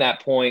getting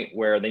that point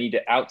where they need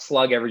to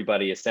outslug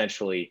everybody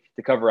essentially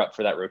to cover up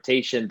for that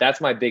rotation,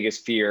 that's my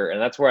biggest fear.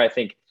 And that's where I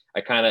think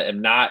I kind of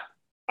am not,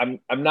 I'm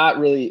not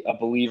really a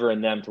believer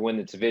in them to win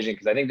the division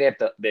because I think they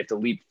have to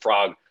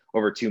leapfrog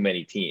over too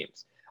many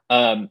teams.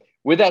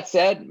 With that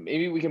said,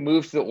 maybe we can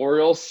move to the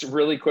Orioles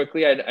really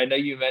quickly. I know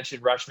you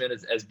mentioned Rutschman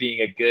as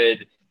being a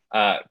good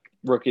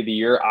rookie of the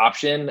year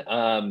option.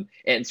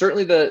 And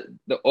certainly the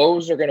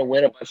O's are going to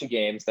win a bunch of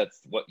games. That's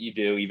what you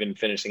do, even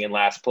finishing in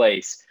last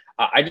place.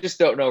 I just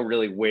don't know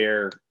really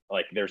where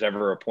there's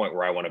ever a point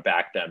where I want to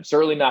back them.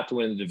 Certainly not to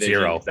win the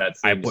division. Zero. That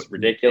seems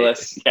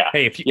ridiculous. Yeah.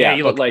 Hey,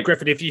 look,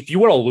 Griffin, if you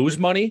want to lose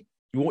money,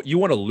 you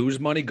want to lose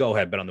money, go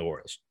ahead, bet on the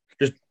Orioles.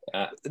 Just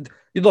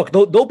look,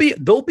 they'll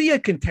be a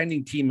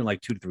contending team in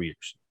 2 to 3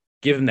 years.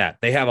 Give them that.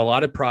 They have a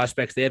lot of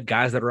prospects. They have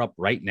guys that are up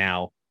right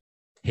now,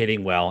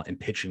 hitting well and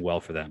pitching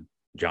well for them.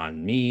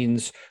 John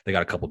Means. They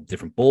got a couple of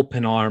different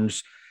bullpen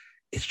arms.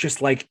 It's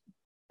just we've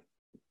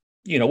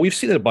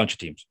seen it a bunch of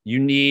teams. You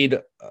need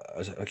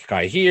a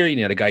guy here. You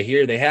need a guy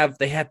here. They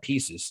have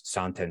pieces.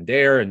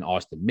 Santander and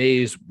Austin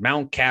Mays,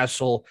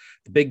 Mountcastle.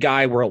 The big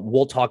guy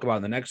we'll talk about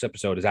in the next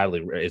episode is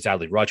Adley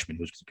Rutschman,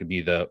 who's going to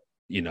be the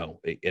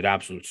an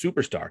absolute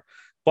superstar.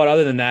 But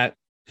other than that,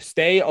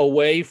 stay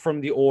away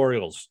from the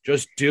Orioles.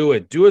 Just do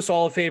it. Do us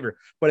all a favor.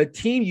 But a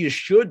team you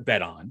should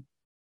bet on,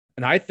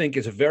 and I think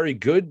is a very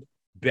good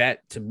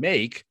bet to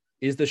make,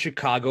 is the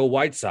Chicago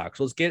White Sox.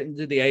 Let's get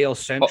into the AL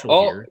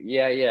Central here.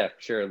 Yeah,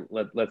 sure.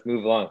 Let's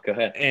move along. Go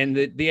ahead. And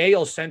the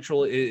AL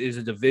Central is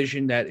a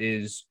division that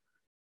is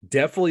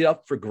definitely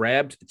up for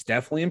grabs. It's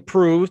definitely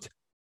improved.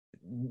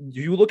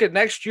 You look at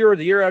next year or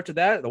the year after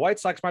that, the White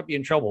Sox might be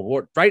in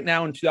trouble. Right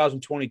now in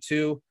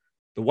 2022,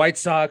 the White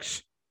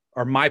Sox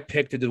are my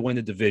pick to win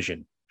the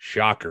division.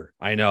 Shocker.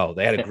 I know.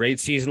 They had a great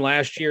season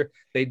last year.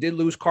 They did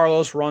lose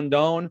Carlos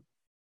Rondon,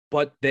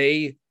 but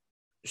they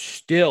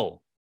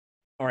still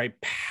are a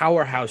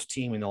powerhouse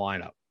team in the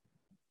lineup,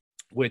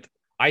 with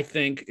I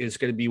think is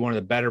going to be one of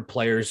the better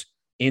players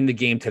in the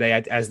game today.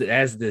 As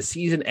the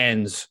season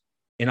ends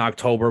in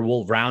October,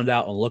 we'll round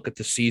out and look at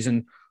the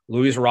season.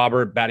 Luis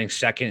Robert batting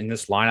second in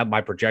this lineup.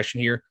 My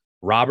projection here,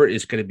 Robert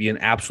is going to be an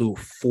absolute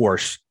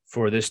force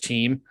for this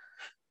team.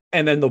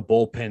 And then the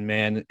bullpen,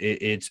 man,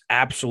 it's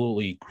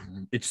absolutely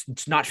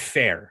it's not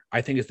fair.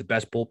 I think it's the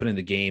best bullpen in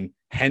the game.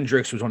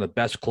 Hendricks was one of the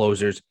best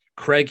closers.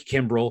 Craig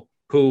Kimbrell,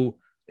 who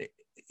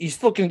he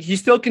still can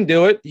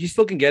do it. He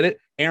still can get it.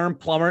 Aaron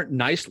Plummer,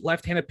 nice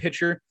left-handed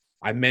pitcher.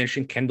 I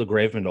mentioned Kendall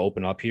Graveman to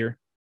open up here.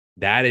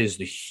 That is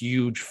the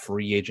huge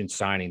free agent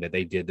signing that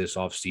they did this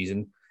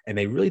offseason, and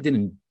they really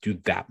didn't do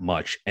that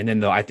much. And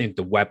then I think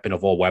the weapon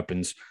of all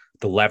weapons,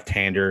 the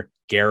left-hander,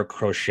 Garrett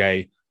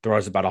Crochet,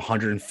 throws about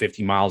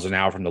 150 miles an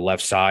hour from the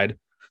left side,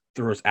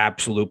 throws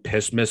absolute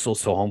piss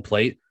missiles to home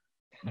plate.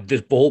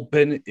 This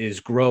bullpen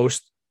is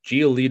gross.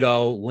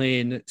 Giolito,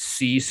 Lynn,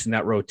 Cease in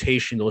that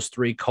rotation, those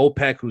three.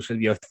 Kopech, who's going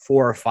to be a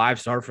 4 or 5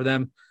 star for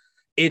them.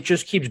 It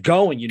just keeps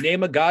going. You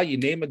name a guy.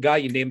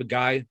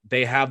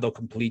 They have the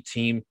complete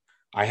team.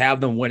 I have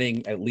them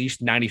winning at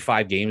least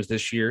 95 games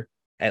this year,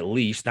 at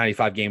least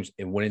 95 games,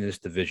 and winning this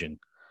division.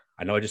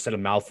 I know I just said a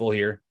mouthful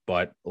here,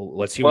 but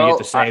let's see what you have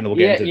to say, and then we'll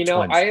get into the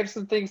Twins. I have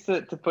some things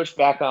to push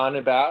back on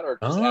about, or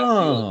just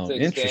ask you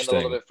to expand a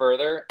little bit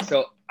further.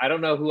 So I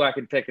don't know who I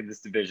could pick in this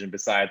division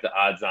besides the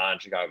odds-on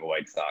Chicago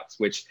White Sox,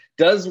 which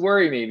does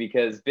worry me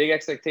because big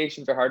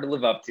expectations are hard to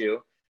live up to.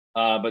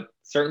 But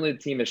certainly the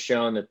team has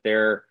shown that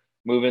they're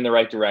moving in the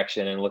right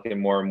direction and looking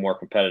more and more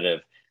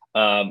competitive.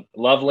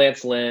 Love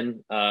Lance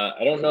Lynn.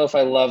 I don't know if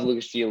I love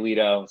Lucas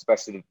Giolito,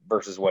 especially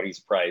versus what he's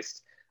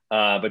priced.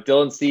 But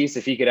Dylan Cease,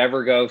 if he could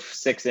ever go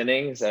 6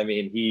 innings, I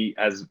mean, he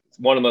has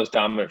one of the most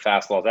dominant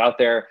fastballs out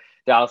there.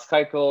 Dallas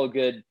Keuchel,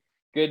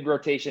 good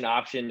rotation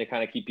option to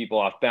kind of keep people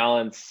off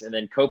balance. And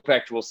then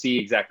Kopech, we'll see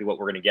exactly what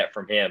we're going to get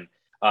from him.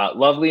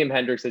 Love Liam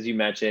Hendricks, as you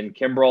mentioned.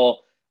 Kimbrell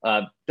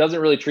doesn't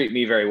really treat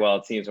me very well,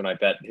 it seems, when I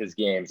bet his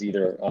games,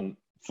 either on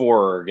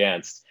for or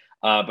against.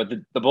 But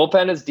the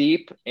bullpen is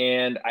deep,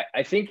 and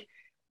I think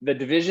the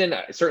division,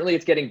 certainly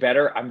it's getting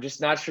better. I'm just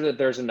not sure that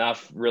there's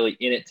enough really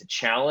in it to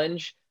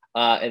challenge.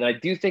 And I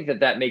do think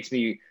that makes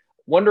me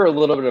wonder a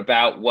little bit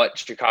about what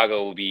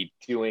Chicago will be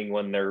doing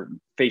when they're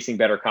facing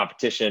better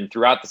competition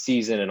throughout the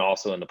season and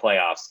also in the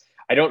playoffs.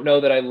 I don't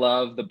know that I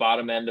love the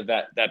bottom end of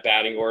that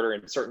batting order.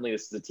 And certainly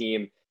this is a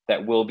team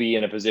that will be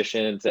in a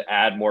position to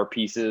add more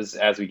pieces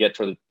as we get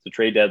to the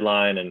trade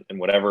deadline and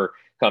whatever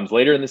comes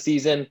later in the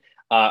season.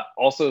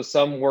 Also,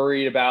 some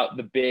worried about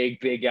the big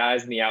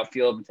guys in the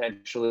outfield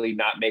potentially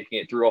not making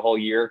it through a whole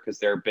year because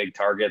they're big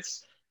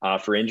targets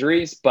for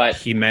injuries. But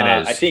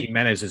Jimenez, I think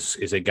Jimenez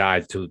is a guy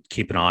to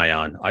keep an eye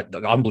on.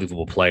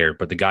 Unbelievable player,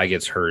 but the guy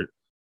gets hurt,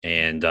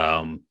 and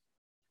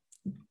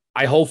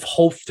I hope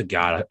to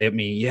God. I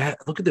mean, yeah,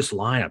 look at this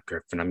lineup,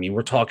 Griffin. I mean,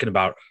 we're talking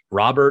about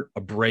Robert,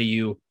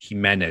 Abreu,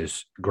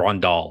 Jimenez,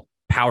 Grandal,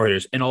 power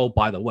hitters, and oh,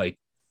 by the way,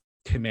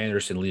 Tim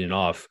Anderson leading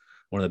off,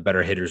 one of the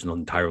better hitters in the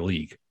entire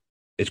league.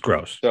 It's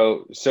gross.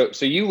 So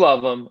you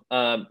love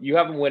them. You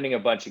have them winning a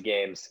bunch of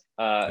games.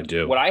 I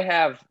do. What I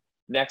have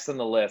next on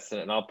the list,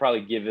 and I'll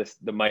probably give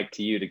the mic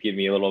to you to give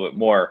me a little bit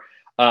more.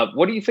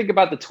 What do you think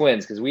about the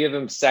Twins? Because we have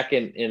them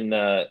second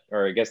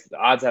or I guess the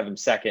odds have them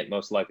second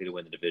most likely to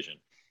win the division.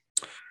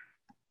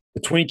 The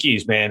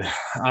Twinkies, man.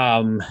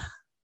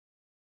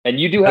 And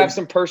you do have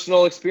some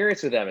personal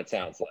experience with them, it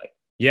sounds like.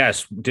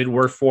 Yes, did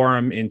work for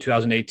them in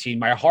 2018.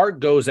 My heart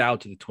goes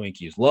out to the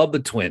Twinkies. Love the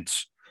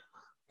Twins.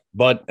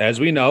 But as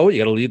we know, you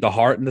got to leave the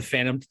heart and the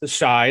phantom to the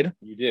side.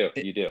 You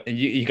do. And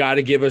you got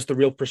to give us the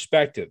real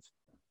perspective.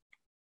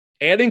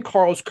 Adding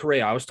Carlos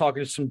Correa, I was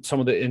talking to some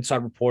of the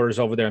inside reporters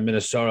over there in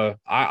Minnesota.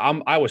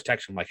 I was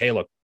texting them like, hey,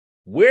 look,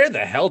 where the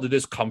hell did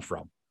this come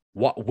from?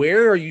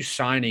 Where are you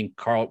signing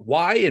Carl?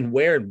 Why and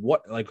where and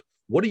what? Like,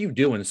 what are you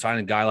doing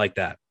signing a guy like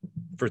that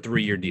for a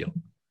 3-year deal?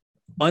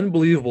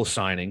 Unbelievable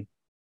signing.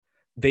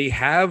 They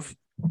have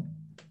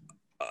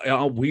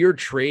a weird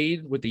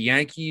trade with the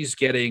Yankees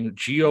getting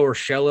Gio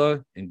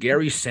Urshela and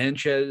Gary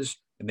Sanchez,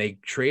 and they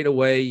trade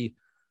away,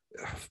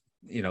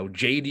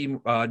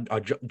 JD,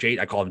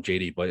 I call him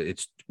JD, but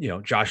it's,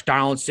 Josh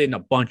Donaldson, a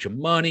bunch of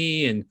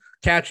money and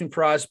catching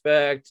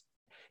prospect.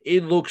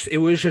 It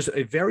was just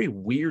a very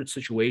weird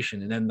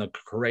situation. And then the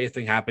Correa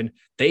thing happened.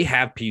 They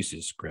have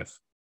pieces, Griff.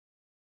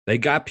 They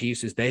got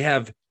pieces. They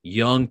have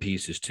young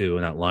pieces too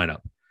in that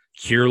lineup.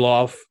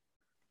 Kirilloff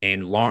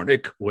and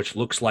Larnick, which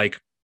looks like,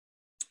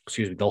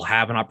 they'll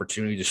have an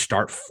opportunity to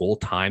start full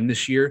time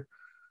this year,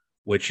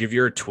 which if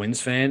you're a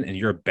Twins fan and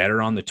you're a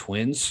better on the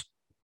Twins,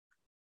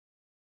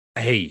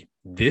 hey,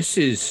 that's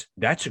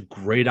a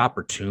great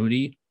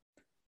opportunity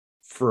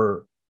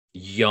for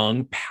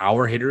young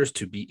power hitters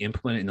to be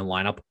implemented in the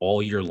lineup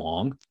all year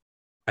long.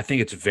 I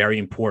think it's very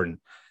important.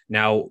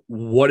 Now,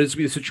 what is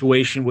the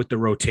situation with the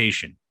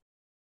rotation?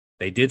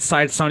 They did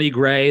sign Sonny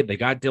Gray. They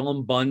got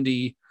Dylan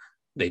Bundy.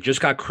 They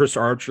just got Chris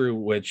Archer,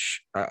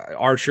 which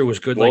Archer was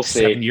good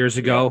 7 years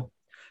ago.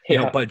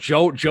 Yeah. But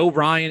Joe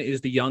Ryan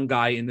is the young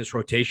guy in this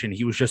rotation.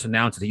 He was just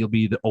announced that he'll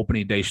be the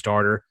opening day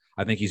starter.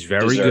 I think he's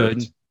very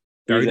good.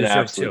 He's an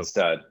absolute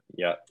stud.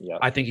 Yeah.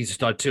 I think he's a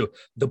stud too.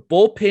 The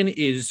bullpen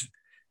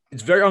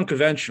it's very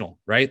unconventional,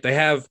 right? They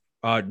have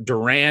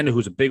Duran,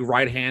 who's a big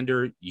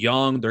right-hander,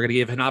 young. They're going to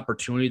give him an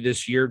opportunity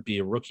this year to be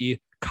a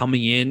rookie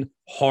coming in,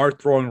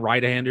 hard-throwing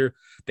right-hander.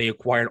 They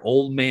acquired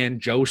old man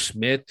Joe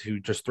Smith, who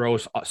just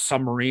throws a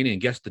submarine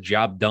and gets the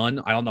job done.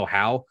 I don't know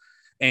how.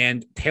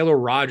 And Taylor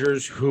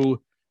Rogers,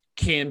 who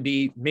can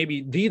be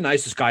maybe the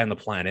nicest guy on the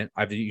planet.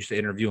 I've used to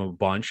interview him a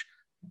bunch.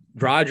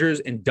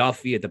 Rogers and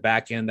Duffy at the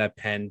back end of that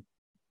pen,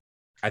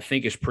 I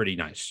think is pretty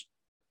nice.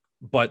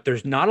 But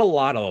there's not a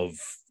lot of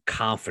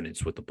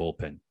confidence with the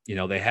bullpen.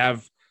 They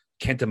have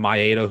Kenta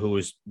Maeda, who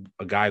was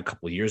a guy a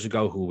couple of years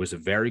ago who was a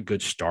very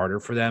good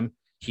starter for them.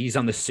 He's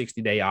on the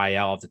 60-day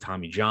IL after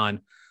Tommy John.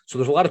 So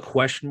there's a lot of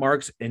question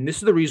marks, and this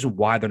is the reason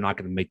why they're not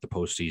going to make the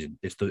postseason.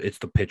 It's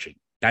the pitching.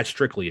 That's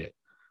strictly it.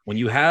 When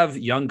you have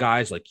young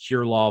guys like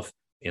Kirilloff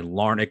and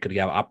Larnick going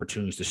to have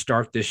opportunities to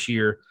start this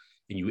year,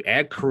 and you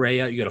add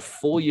Correa, you got a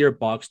full year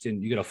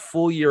Buxton, you got a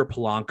full year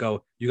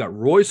Polanco, you got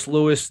Royce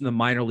Lewis in the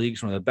minor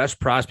leagues, one of the best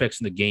prospects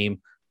in the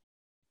game.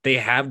 They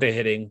have the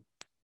hitting.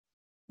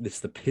 It's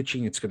the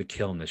pitching that's going to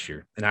kill them this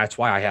year. And that's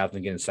why I have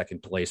them getting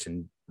second place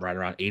and right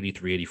around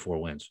 83,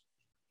 84 wins.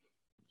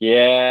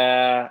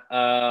 Yeah.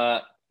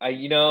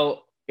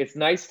 It's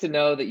nice to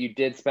know that you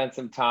did spend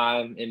some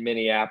time in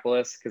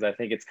Minneapolis because I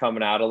think it's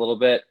coming out a little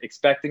bit.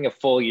 Expecting a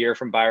full year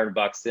from Byron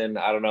Buxton,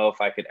 I don't know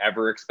if I could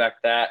ever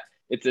expect that.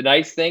 It's a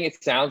nice thing.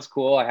 It sounds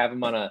cool. I have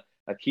him on a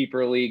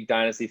keeper league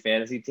dynasty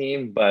fantasy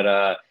team,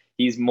 but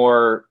he's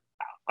more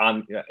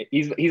on.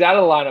 He's out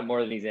of the lineup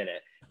more than he's in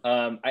it.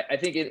 I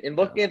think in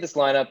looking at this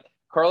lineup,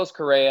 Carlos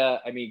Correa,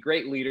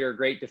 great leader,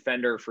 great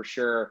defender for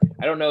sure.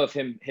 I don't know if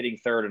him hitting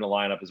third in a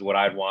lineup is what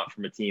I'd want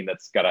from a team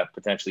that's got to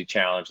potentially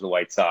challenge the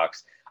White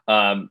Sox.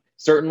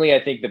 Certainly,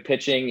 I think the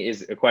pitching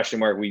is a question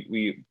mark.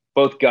 We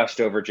both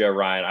gushed over Joe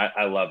Ryan.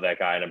 I love that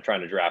guy, and I'm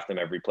trying to draft him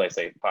every place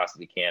I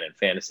possibly can in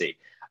fantasy.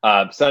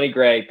 Sonny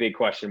Gray, big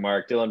question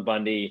mark. Dylan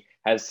Bundy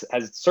has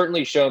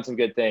certainly shown some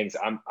good things.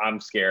 I'm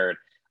scared.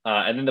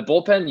 And then the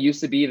bullpen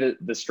used to be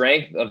the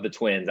strength of the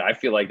Twins. I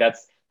feel like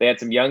they had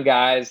some young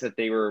guys that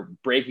they were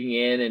breaking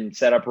in and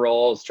set up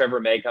roles. Trevor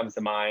May comes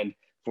to mind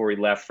before he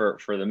left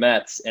for the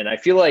Mets. And I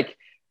feel like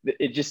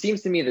it just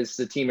seems to me this is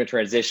a team of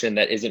transition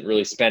that isn't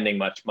really spending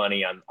much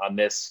money on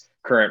this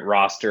current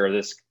roster or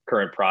this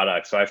current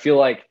product. So I feel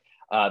like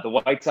the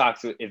White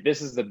Sox, if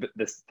this is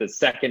the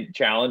second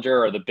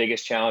challenger or the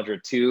biggest challenger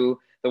to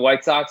the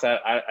White Sox,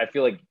 I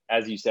feel like,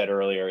 as you said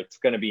earlier, it's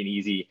going to be an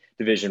easy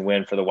division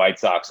win for the White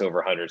Sox over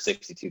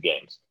 162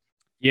 games.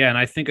 Yeah, and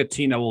I think a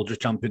team that we'll just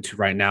jump into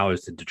right now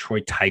is the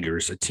Detroit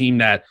Tigers, a team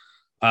that,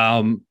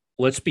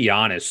 let's be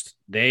honest,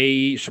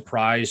 they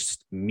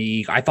surprised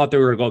me. I thought they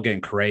were going to go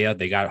get Correa.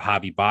 They got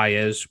Javi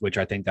Baez, which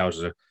I think that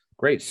was a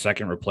great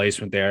second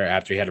replacement there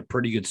after he had a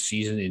pretty good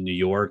season in New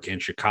York and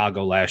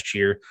Chicago last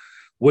year.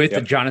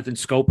 With Jonathan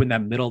Scope in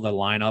that middle of the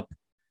lineup,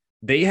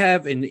 they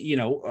have a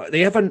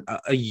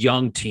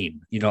young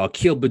team.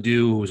 Akil Baddoo,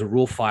 who was a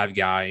Rule 5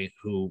 guy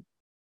who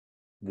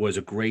was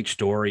a great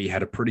story,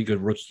 had a pretty good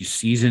rookie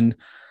season.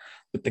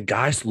 But the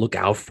guys to look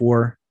out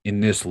for in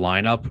this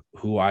lineup,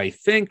 who I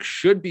think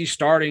should be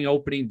starting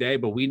opening day,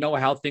 but we know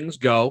how things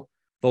go.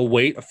 They'll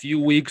wait a few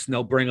weeks and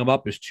they'll bring them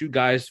up. There's two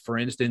guys, for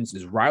instance,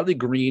 is Riley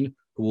Green,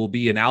 who will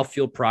be an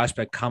outfield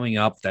prospect coming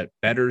up that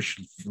better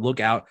should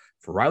look out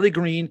for Riley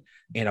Green,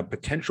 and a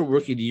potential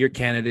rookie of the year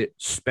candidate,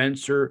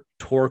 Spencer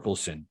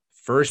Torkelson.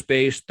 First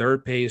base,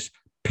 third base,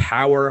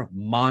 power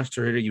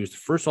monster hitter. He was the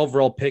first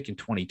overall pick in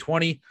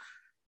 2020.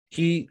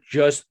 He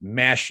just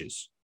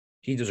mashes.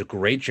 He does a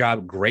great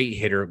job, great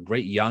hitter,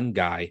 great young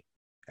guy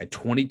at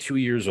 22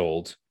 years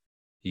old.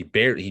 He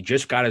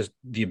just got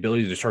the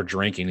ability to start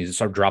drinking. He's to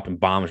start dropping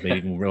bombs, maybe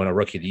even win a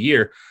rookie of the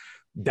year.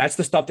 That's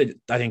the stuff that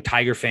I think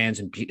Tiger fans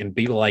and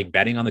people like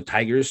betting on the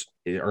Tigers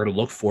are to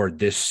look for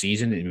this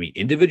season in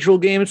individual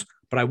games,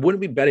 but I wouldn't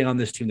be betting on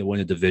this team to win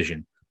the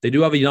division. They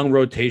do have a young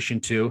rotation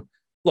too.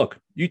 Look,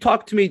 you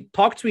talk to me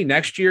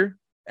next year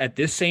at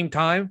this same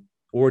time,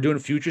 or we're doing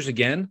futures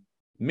again.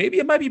 Maybe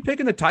I might be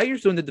picking the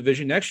Tigers to win the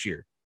division next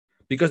year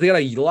because they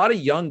got a lot of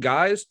young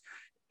guys.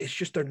 It's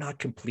just they're not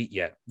complete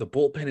yet. The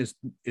bullpen is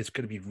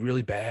going to be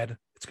really bad.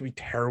 It's going to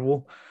be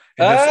terrible.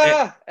 Do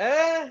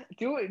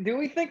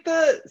we think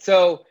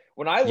so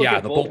when I look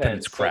at the bullpens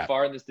is so crap.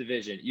 far in this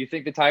division, you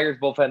think the Tigers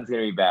bullpen is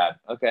going to be bad?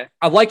 Okay.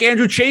 I like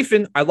Andrew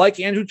Chafin.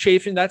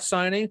 That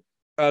signing.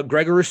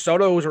 Gregory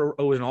Soto was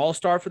an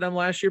all-star for them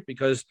last year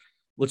because,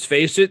 let's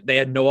face it, they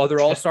had no other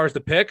all-stars to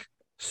pick.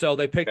 So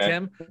they picked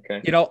him.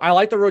 Okay. I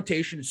like the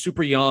rotation,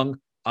 super young.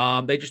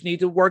 They just need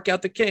to work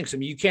out the kinks. I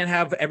mean, you can't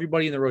have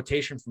everybody in the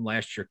rotation from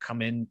last year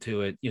come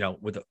into it,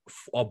 with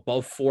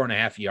above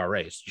 4.5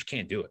 ERAs. You just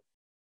can't do it.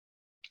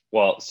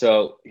 Well,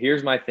 so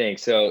here's my thing.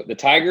 So the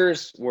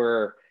Tigers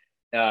were,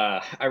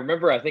 I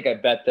remember, I think I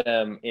bet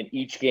them in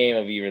each game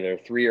of either their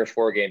 3 or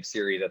 4 game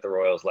series at the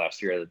Royals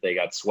last year that they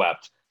got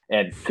swept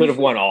and could have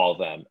won all of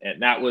them.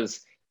 And that was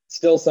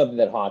still something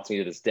that haunts me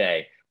to this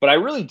day. But I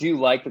really do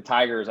like the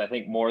Tigers, I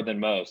think, more than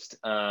most.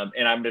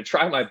 And I'm going to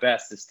try my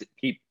best to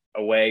keep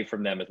away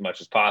from them as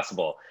much as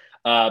possible.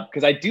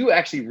 Because I do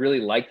actually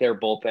really like their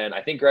bullpen.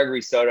 I think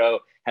Gregory Soto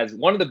has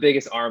one of the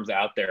biggest arms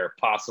out there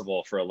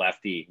possible for a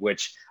lefty,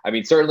 which, I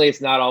mean, certainly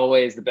it's not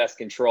always the best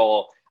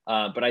control.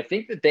 But I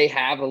think that they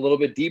have a little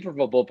bit deeper of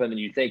a bullpen than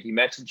you think. You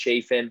mentioned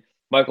Chafin,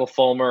 Michael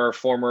Fulmer,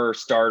 former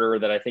starter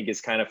that I think has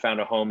kind of found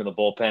a home in the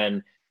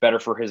bullpen, better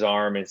for his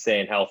arm and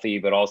staying healthy,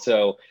 but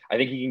also I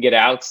think he can get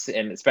outs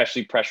and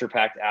especially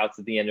pressure-packed outs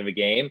at the end of a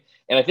game.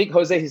 And I think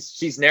Jose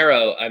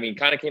Cisnero, I mean,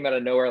 kind of came out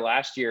of nowhere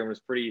last year and was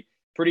pretty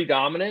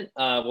dominant.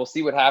 We'll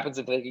see what happens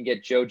if they can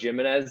get Joe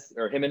Jimenez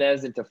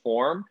into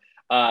form.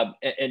 The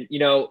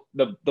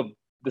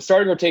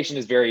starting rotation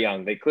is very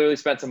young. They clearly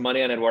spent some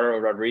money on Eduardo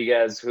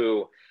Rodriguez,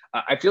 who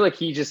I feel like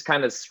he just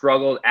kind of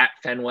struggled at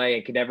Fenway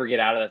and could never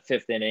get out of the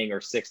 5th inning or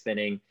 6th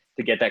inning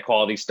to get that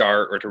quality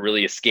start or to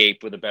really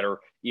escape with a better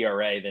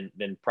ERA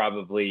than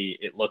probably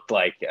it looked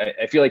like.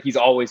 I feel like he's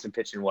always been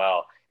pitching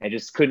well and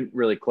just couldn't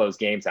really close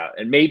games out.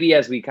 And maybe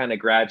as we kind of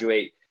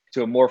graduate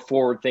to a more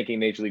forward-thinking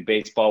Major League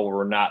Baseball where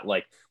we're not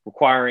like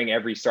requiring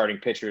every starting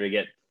pitcher to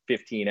get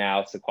 15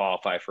 outs to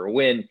qualify for a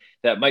win,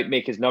 that might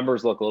make his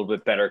numbers look a little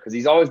bit better because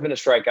he's always been a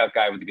strikeout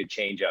guy with a good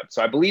changeup.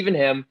 So I believe in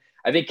him.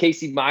 I think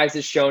Casey Mize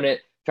has shown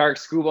it. Tarek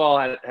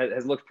Skubal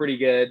has looked pretty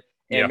good.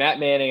 And Matt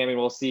Manning, I mean,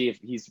 we'll see if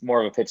he's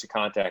more of a pitch to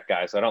contact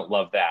guy. So I don't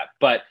love that.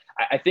 But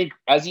I think,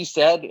 as you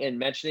said, in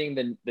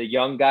mentioning the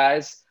young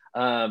guys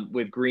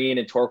with Green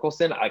and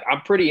Torkelson,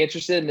 I'm pretty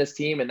interested in this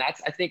team. And that's,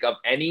 I think, of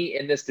any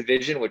in this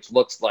division, which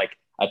looks like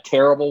a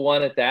terrible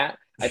one at that,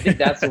 I think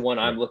that's the one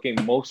I'm looking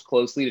most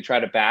closely to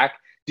try to back.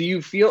 Do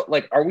you feel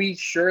like, are we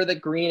sure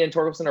that Green and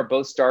Torkelson are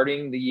both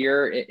starting the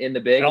year in the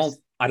bigs?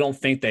 I don't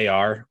think they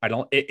are.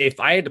 If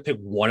I had to pick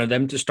one of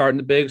them to start in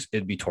the bigs,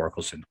 it'd be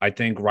Torkelson. I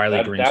think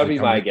Riley Green. That would be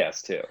my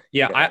guess too.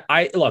 Yeah.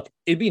 I look,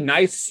 it'd be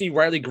nice to see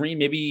Riley Green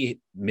maybe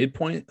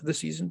midpoint of the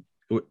season.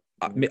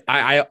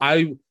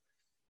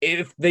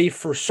 If they,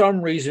 for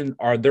some reason,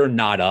 they're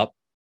not up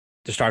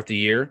to start the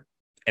year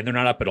and they're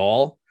not up at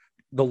all,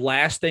 the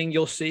last thing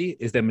you'll see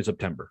is them in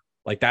September.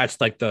 Like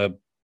that's like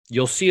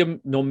you'll see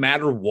them no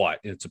matter what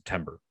in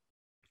September.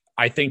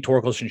 I think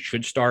Torkelson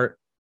should start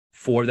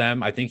for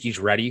them. I think he's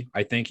ready.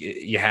 I think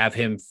you have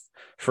him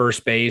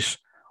first base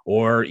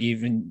or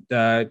even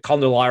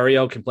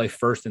Candelario can play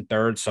first and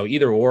third. So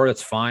either or,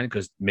 that's fine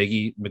because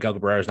Miguel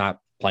Cabrera is not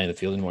playing the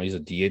field anymore. He's a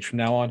DH from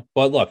now on.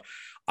 But look,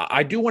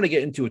 I do want to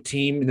get into a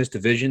team in this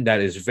division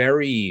that is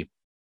very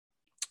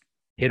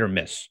hit or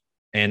miss.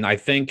 And I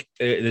think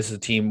this is a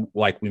team,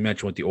 like we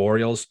mentioned with the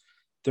Orioles,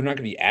 they're not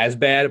going to be as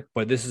bad,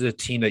 but this is a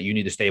team that you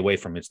need to stay away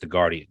from. It's the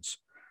Guardians.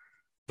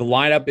 The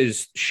lineup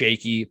is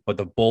shaky, but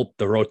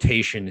the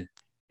rotation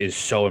is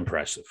so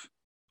impressive.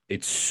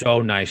 It's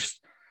so nice.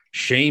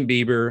 Shane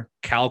Bieber,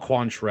 Cal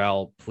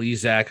Quantrill,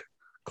 Plesac,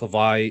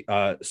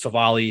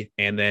 Savali,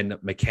 and then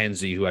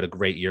McKenzie, who had a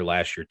great year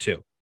last year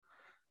too.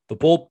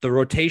 The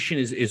rotation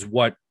is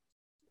what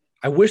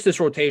I wish this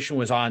rotation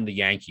was on the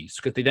Yankees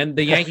because then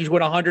the Yankees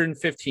win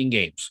 115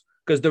 games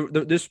because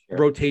this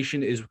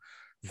rotation is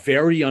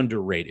very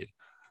underrated.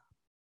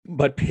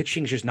 But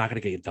pitching is just not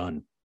going to get it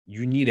done.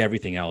 You need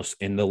everything else,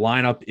 and the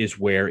lineup is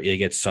where it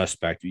gets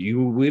suspect.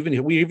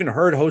 We even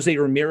heard Jose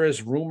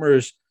Ramirez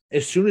rumors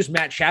as soon as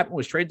Matt Chapman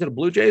was traded to the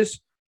Blue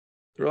Jays.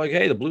 They're like,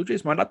 hey, the Blue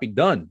Jays might not be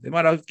done. They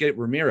might not get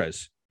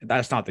Ramirez. And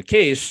that's not the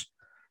case.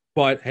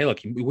 But hey,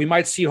 look, we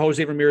might see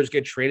Jose Ramirez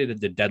get traded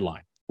at the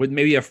deadline with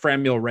maybe a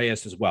Franmil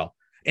Reyes as well,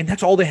 and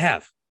that's all they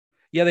have.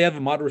 Yeah, they have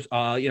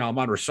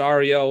Ahmad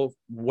Rosario,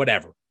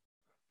 whatever.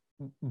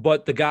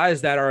 But the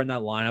guys that are in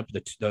that lineup,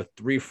 the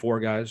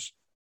 3-4 guys,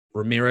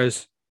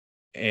 Ramirez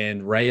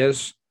and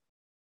Reyes,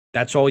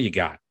 that's all you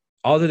got.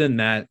 Other than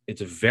that,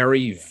 it's a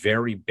very,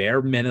 very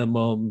bare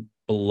minimum,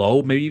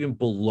 maybe even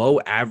below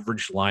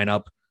average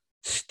lineup.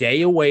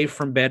 Stay away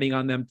from betting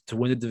on them to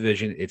win the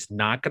division. It's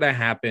not going to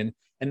happen.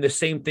 And the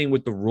same thing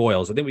with the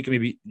Royals. I think we can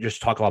maybe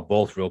just talk about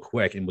both real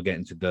quick, and we'll get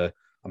into the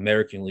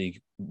American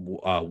League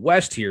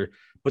West here.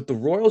 But the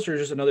Royals are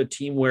just another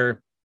team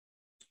where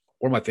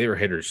one of my favorite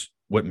hitters,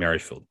 Whit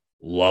Merrifield.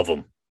 Love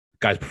him.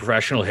 Guy's a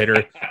professional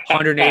hitter,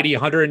 180,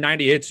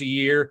 190 hits a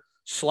year,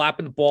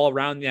 slapping the ball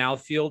around the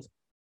outfield.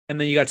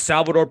 And then you got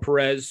Salvador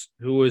Perez,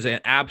 who was an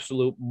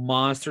absolute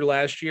monster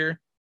last year.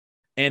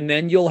 And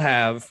then you'll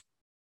have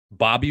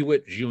Bobby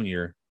Witt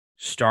Jr.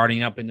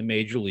 starting up in the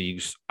major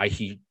leagues. I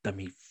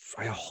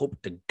hope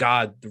to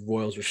God the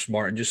Royals are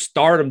smart and just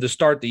start him to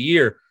start the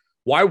year.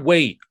 Why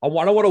wait? I don't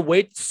want to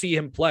wait to see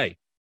him play.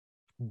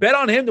 Bet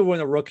on him to win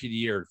the Rookie of the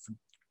Year, for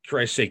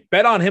Christ's sake.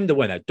 Bet on him to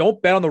win that.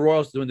 Don't bet on the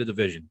Royals to win the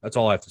division. That's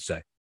all I have to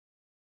say.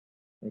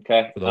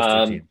 Okay. For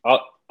those two teams.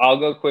 I'll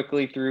go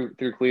quickly through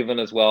Cleveland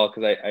as well,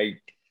 because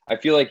I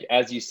feel like,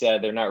 as you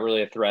said, they're not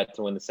really a threat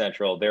to win the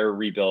Central. They're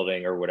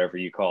rebuilding, or whatever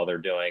you call they're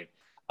doing.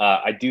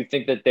 I do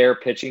think that their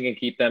pitching can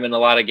keep them in a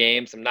lot of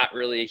games. I'm not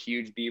really a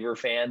huge Bieber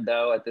fan,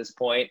 though, at this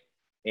point.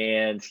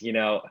 And,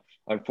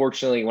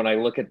 unfortunately, when I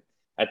look at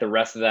the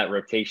rest of that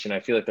rotation, I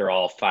feel like they're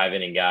all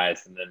 5-inning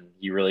guys. And then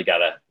you really got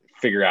to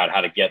figure out how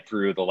to get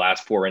through the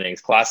last 4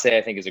 innings. Clase,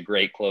 I think, is a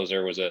great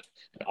closer. Was an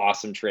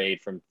awesome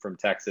trade from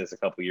Texas a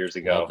couple years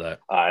ago.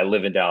 I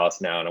live in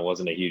Dallas now, and I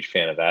wasn't a huge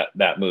fan of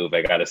that move,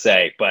 I got to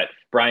say. But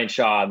Brian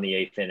Shaw in the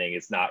 8th inning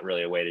is not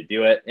really a way to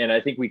do it. And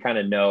I think we kind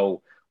of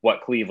know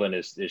what Cleveland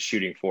is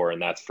shooting for,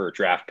 and that's for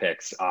draft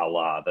picks a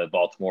la the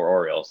Baltimore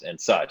Orioles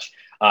and such.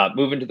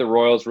 Moving to the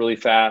Royals really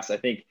fast, I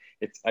think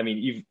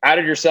you've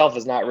added yourself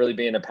as not really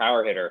being a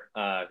power hitter.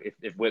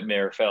 If Whit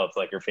Merrifield's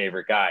like your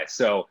favorite guy.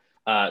 So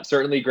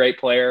certainly great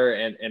player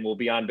and will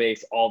be on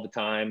base all the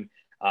time.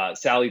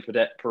 Sally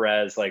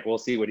Perez, we'll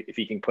see if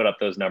he can put up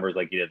those numbers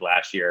like he did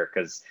last year,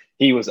 because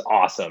he was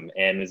awesome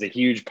and is a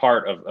huge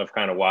part of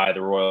kind of why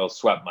the Royals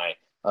swept my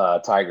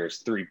Tigers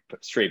 3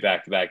 straight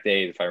back-to-back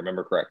days, if I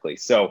remember correctly.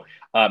 So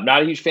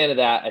not a huge fan of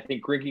that. I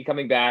think Greinke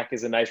coming back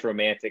is a nice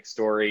romantic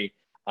story,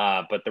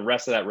 but the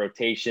rest of that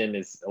rotation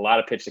is a lot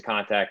of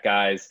pitch-to-contact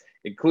guys,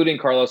 including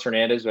Carlos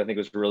Hernandez, who I think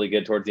was really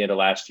good towards the end of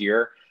last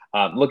year.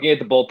 Looking at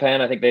the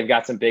bullpen, I think they've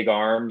got some big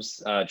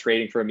arms.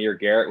 Trading for Amir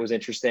Garrett was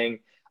interesting.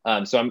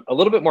 So I'm a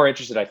little bit more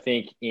interested, I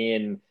think,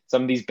 in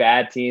some of these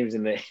bad teams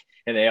in the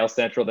AL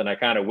Central than I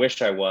kind of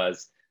wish I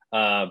was.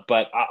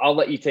 But I'll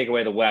let you take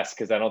away the West,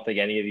 because I don't think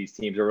any of these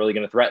teams are really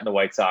going to threaten the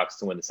White Sox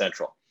to win the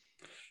Central.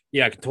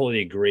 Yeah, I can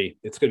totally agree.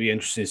 It's going to be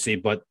interesting to see.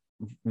 But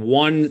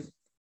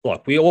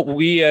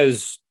we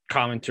as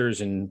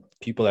commenters and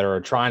people that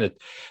are trying to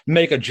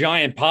make a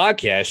giant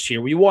podcast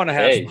here, we want to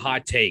have some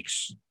hot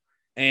takes.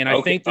 And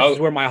I think this is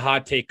where my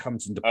hot take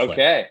comes into play.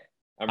 Okay.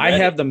 I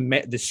have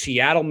the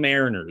Seattle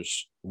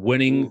Mariners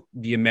winning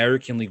the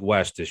American League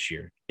West this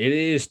year. It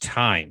is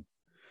time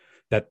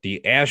that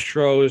the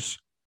Astros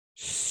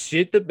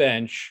sit the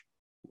bench,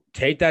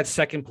 take that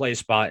second place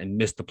spot, and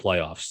miss the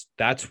playoffs.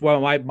 That's what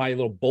my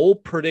little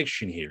bold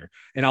prediction here.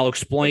 And I'll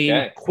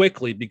explain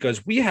quickly,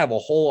 because we have a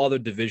whole other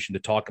division to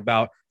talk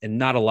about and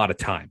not a lot of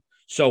time.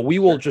 So we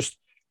will just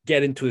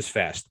get into this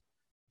fast.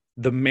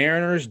 The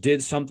Mariners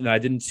did something that I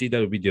didn't see they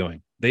would be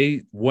doing.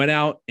 They went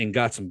out and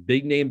got some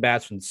big name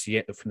bats from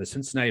the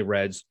Cincinnati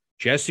Reds.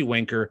 Jesse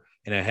Winker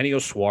and Eugenio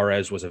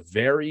Suarez was a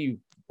very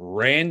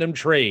random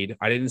trade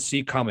I didn't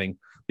see coming,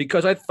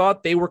 because I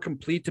thought they were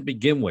complete to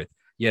begin with.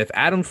 You have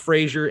Adam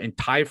Frazier and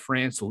Ty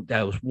France.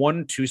 That was 1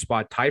 and 2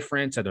 spot. Ty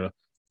France had a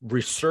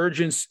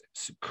resurgence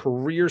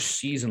career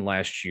season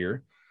last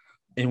year.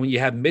 And when you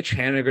have Mitch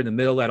Haniger in the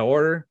middle of that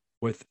order,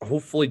 with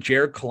hopefully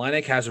Jared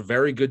Kelenic has a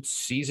very good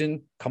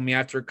season coming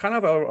after kind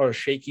of a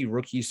shaky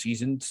rookie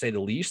season, to say the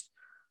least,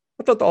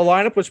 I thought the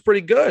lineup was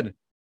pretty good.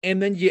 And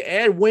then you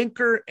add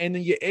Winker, and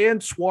then you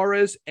add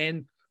Suarez.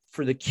 And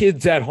for the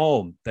kids at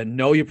home that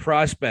know your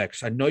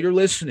prospects, I know you're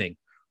listening,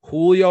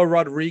 Julio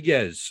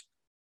Rodriguez,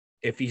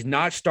 if he's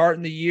not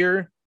starting the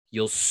year,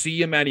 you'll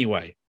see him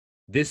anyway.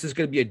 This is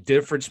going to be a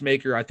difference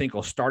maker. I think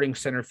a starting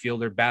center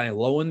fielder, batting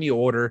low in the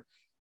order,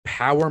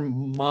 power,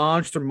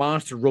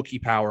 monster rookie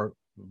power,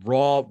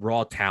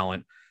 raw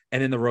talent.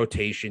 And in the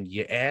rotation,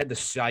 you add the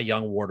Cy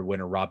Young Award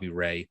winner, Robbie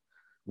Ray,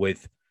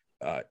 with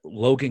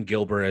Logan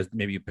Gilbert as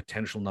maybe a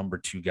potential number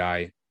 2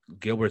 guy.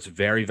 Gilbert's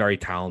very, very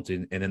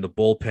talented. And then the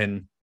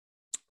bullpen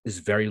is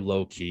very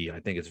low key. I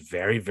think it's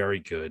very, very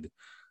good.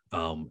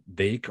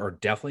 They are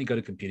definitely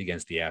going to compete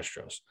against the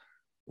Astros.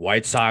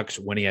 White Sox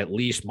winning at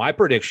least, my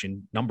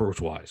prediction,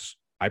 numbers wise,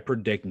 I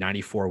predict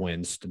 94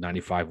 wins to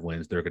 95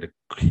 wins. They're going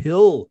to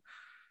kill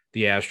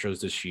the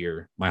Astros this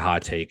year. My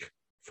hot take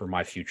for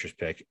my futures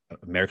pick,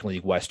 American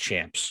League West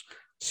champs,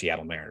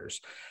 Seattle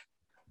Mariners.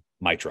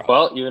 Mic drop.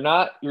 Well, you're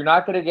not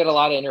going to get a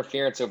lot of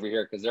interference over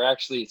here, because they're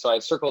actually. So I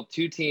circled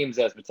 2 teams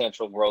as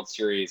potential World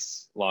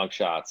Series long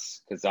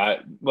shots, because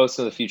most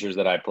of the futures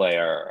that I play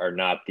are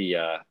not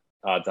the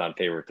odds-on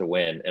favorite to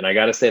win. And I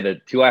got to say the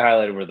 2 I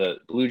highlighted were the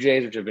Blue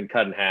Jays, which have been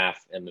cut in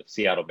half, and the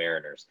Seattle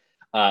Mariners.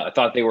 I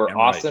thought they were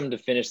awesome to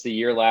finish the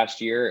year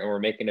last year, and were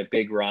making a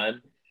big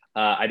run.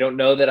 I don't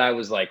know that I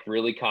was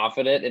really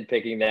confident in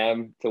picking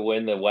them to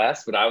win the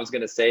West, but I was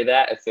going to say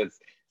that. It's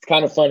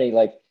kind of funny.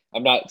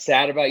 I'm not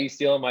sad about you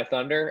stealing my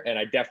thunder, and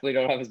I definitely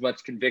don't have as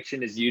much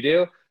conviction as you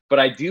do, but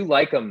I do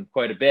like them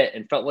quite a bit,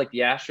 and felt like the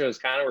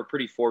Astros kind of were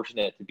pretty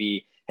fortunate to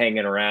be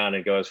hanging around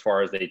and go as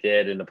far as they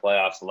did in the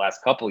playoffs the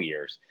last couple of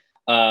years.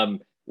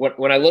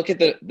 When I look at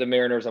the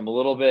Mariners, I'm a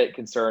little bit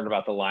concerned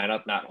about the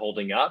lineup not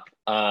holding up.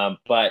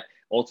 But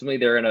ultimately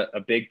they're in a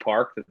big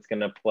park that's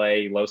going to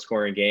play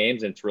low-scoring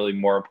games, and it's really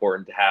more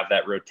important to have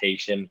that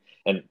rotation.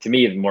 And to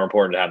me, it's more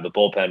important to have the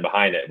bullpen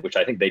behind it, which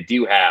I think they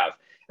do have.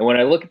 And when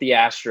I look at the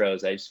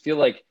Astros, I just feel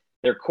like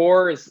their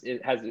core is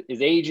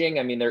aging.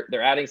 I mean,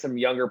 they're adding some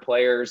younger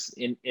players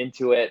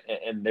into it,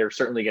 and they're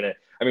certainly going to.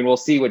 I mean, we'll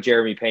see what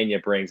Jeremy Pena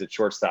brings at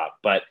shortstop.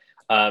 But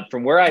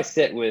from where I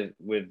sit with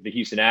the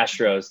Houston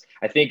Astros,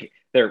 I think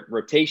their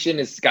rotation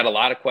has got a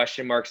lot of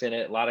question marks in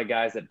it. A lot of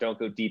guys that don't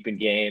go deep in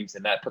games,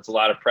 and that puts a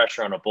lot of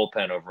pressure on a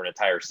bullpen over an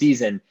entire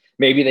season.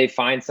 Maybe they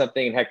find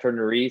something in Hector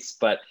Neris,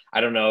 but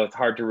I don't know. It's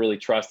hard to really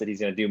trust that he's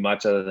going to do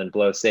much other than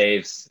blow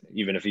saves,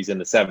 even if he's in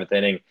the 7th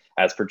inning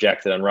as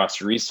projected on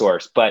Roster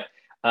Resource. But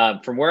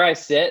from where I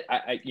sit,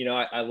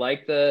 I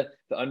like the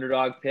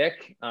underdog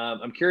pick.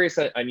 I'm curious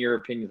on your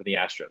opinions on the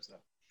Astros, though.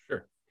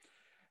 Sure.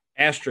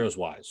 Astros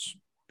wise,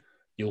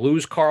 you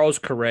lose Carlos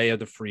Correa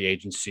to free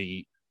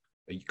agency.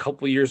 A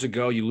couple of years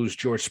ago, you lose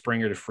George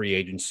Springer to free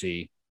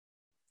agency.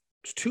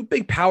 It's 2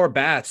 big power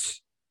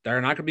bats that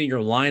are not going to be in your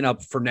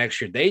lineup for next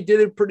year. They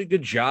did a pretty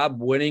good job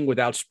winning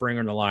without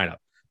Springer in the lineup.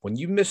 When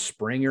you miss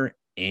Springer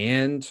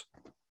and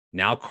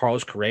now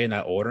Carlos Correa in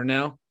that order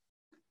now,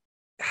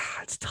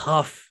 it's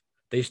tough.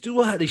 They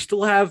still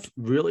have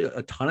really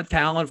a ton of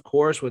talent, of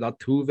course, with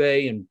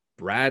Altuve and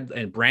Brad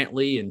and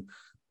Brantley and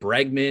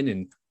Bregman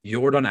and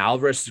Yordan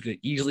Alvarez is going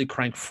to easily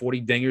crank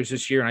 40 dingers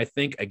this year. And I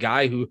think a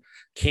guy who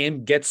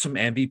can get some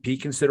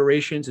MVP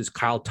considerations is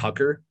Kyle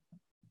Tucker.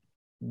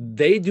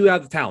 They do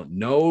have the talent,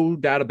 no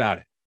doubt about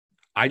it.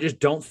 I just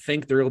don't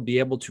think they'll be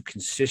able to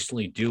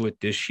consistently do it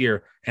this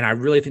year. And I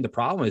really think the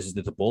problem is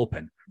that the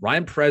bullpen.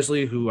 Ryan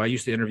Presley, who I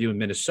used to interview in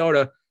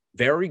Minnesota,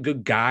 very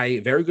good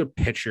guy, very good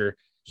pitcher.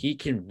 He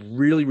can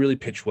really, really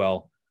pitch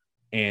well.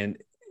 And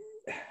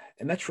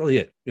that's really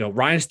it.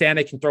 Ryan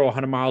Stanek can throw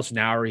 100 miles an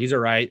hour. He's all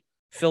right.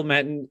 Phil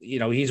Menton,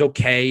 he's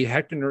okay.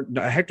 Hector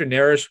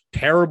Neris,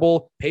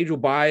 terrible. Pedro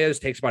Baez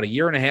takes about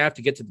 1.5 years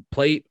to get to the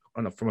plate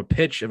from a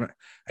pitch.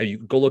 You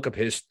go look up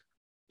his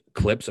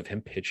clips of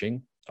him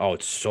pitching. Oh,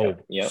 it's so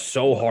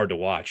hard to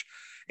watch.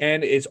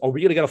 And are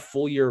we going to get a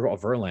full year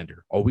of Verlander?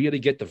 Are we going to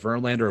get the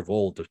Verlander of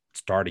old to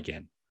start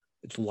again?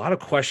 It's a lot of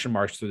question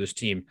marks through this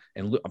team.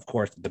 And of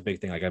course, the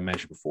big thing, like I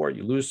mentioned before,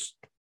 you lose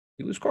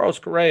Carlos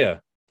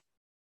Correa.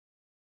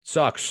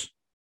 Sucks.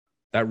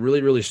 That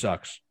really, really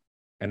sucks.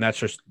 And that's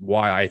just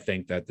why I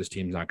think that this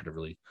team's not going to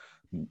really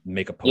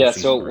make a postseason. Yeah.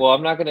 So, well,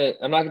 I'm not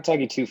gonna take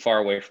you too far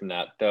away from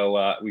that,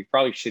 though. We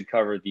probably should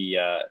cover the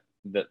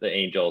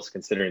Angels,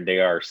 considering they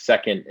are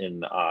second in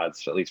the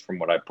odds, at least from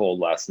what I pulled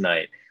last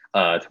night,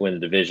 to win the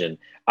division.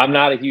 I'm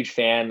not a huge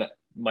fan.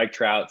 Mike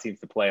Trout seems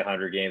to play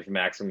 100 games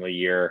maximum a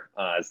year.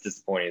 As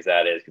disappointing as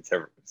that is,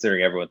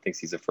 considering everyone thinks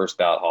he's a first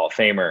ballot Hall of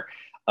Famer.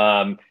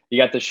 You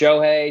got the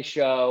Shohei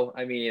show.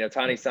 I mean,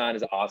 Ohtani-san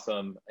is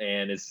awesome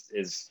and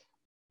is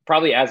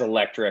probably as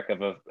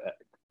electrifies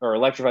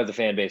the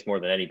fan base more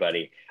than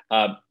anybody.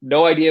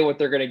 No idea what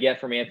they're going to get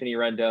from Anthony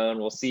Rendon.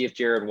 We'll see if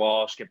Jared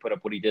Walsh can put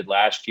up what he did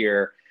last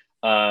year.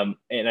 And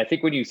I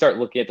think when you start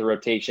looking at the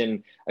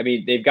rotation, I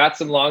mean, they've got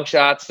some long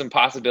shots, some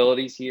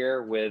possibilities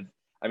here with,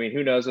 I mean,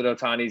 who knows what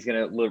Ohtani's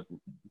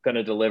going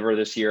to deliver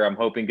this year. I'm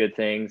hoping good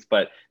things,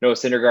 but Noah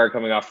Syndergaard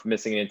coming off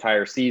missing an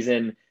entire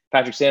season.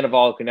 Patrick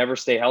Sandoval can never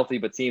stay healthy,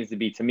 but seems to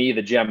be, to me,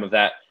 the gem of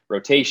that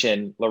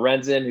rotation.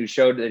 Lorenzen, who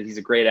showed that he's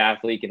a great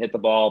athlete, can hit the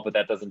ball, but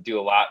that doesn't do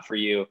a lot for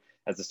you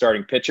as a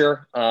starting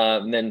pitcher.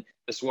 And then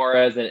the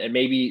Suarez and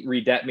maybe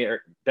Reed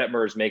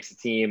Detmers makes the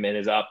team and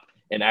is up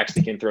and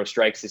actually can throw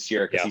strikes this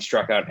year because he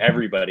struck out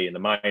everybody in the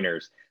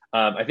minors.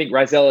 I think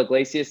Raisel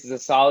Iglesias is a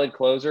solid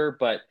closer,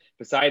 but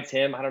besides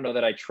him, I don't know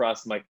that I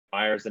trust Mike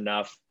Myers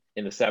enough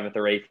in the 7th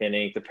or 8th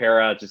inning.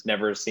 Tepera just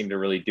never seemed to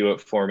really do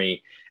it for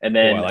me. And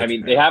then,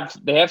 they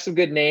have some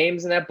good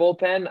names in that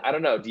bullpen. I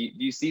don't know. Do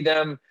you see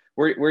them?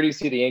 Where do you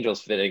see the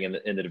Angels fitting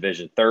in the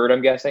division? 3rd,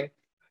 I'm guessing.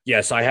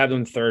 Yes, I have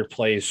them 3rd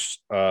place,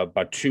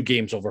 about 2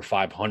 games over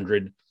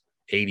 500,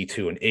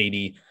 82 and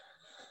 80.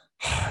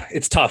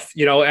 It's tough.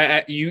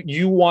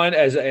 You want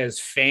as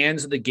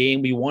fans of the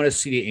game, we want to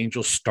see the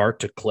Angels start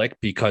to click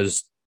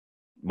because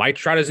Mike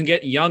Trout isn't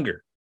getting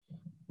younger.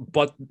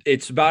 But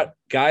it's about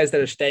guys that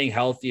are staying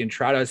healthy, and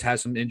Trout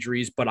has some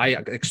injuries, but I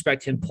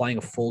expect him playing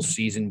a full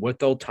season with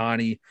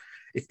Ohtani.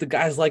 It's the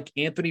guys like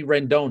Anthony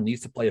Rendon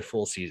needs to play a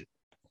full season.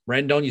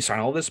 Rendon, you sign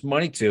all this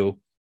money to,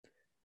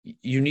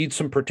 you need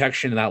some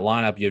protection in that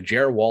lineup. You have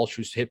Jared Walsh,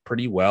 who's hit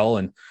pretty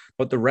well,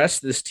 but the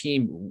rest of this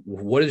team,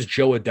 what is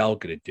Joe Adell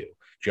going to do?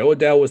 Joe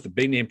Adell was the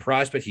big name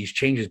prospect. He's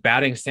changed his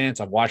batting stance.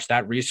 I've watched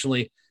that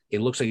recently.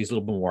 It looks like he's a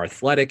little bit more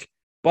athletic,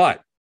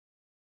 but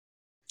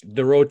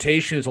the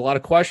rotation is a lot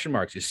of question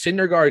marks. Is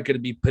Syndergaard going to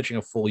be pitching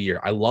a full year?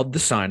 I love the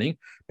signing.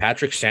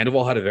 Patrick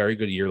Sandoval had a very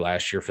good year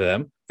last year for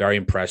them. Very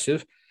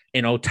impressive.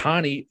 And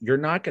Ohtani,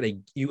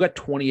 you got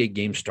 28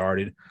 games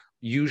started.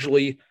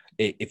 Usually,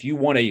 if you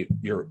want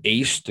your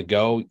ace to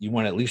go, you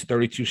want at least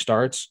 32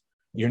 starts.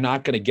 You're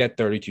not going to get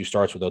 32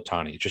 starts with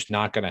Ohtani. It's just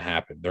not going to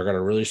happen. They're going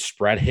to really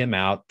spread him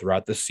out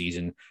throughout the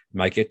season.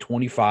 Might get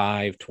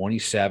 25,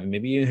 27,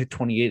 maybe even hit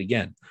 28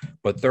 again.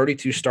 but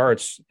 32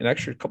 starts, an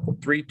extra couple,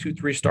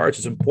 3 starts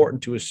is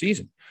important to a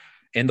season.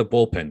 And the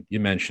bullpen, you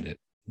mentioned it,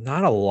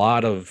 not a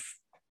lot of,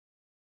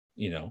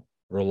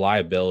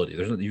 reliability.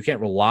 You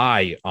can't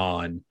rely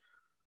on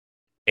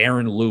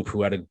Aaron Loop,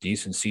 who had a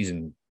decent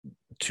season,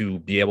 to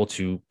be able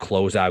to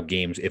close out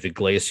games if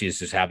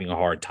Iglesias is having a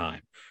hard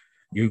time.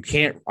 You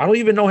can't, I don't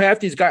even know half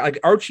these guys. Like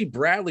Archie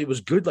Bradley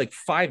was good like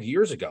 4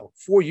 years ago,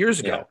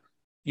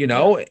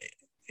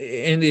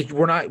 and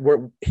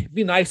it'd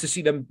be nice to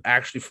see them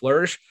actually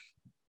flourish.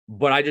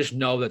 But I just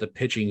know that the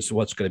pitching is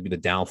what's going to be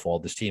the downfall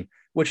of this team,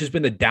 which has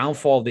been the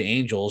downfall of the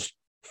Angels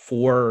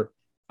for,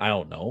 I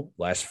don't know,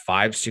 last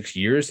 5-6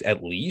 years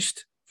at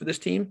least for this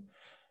team.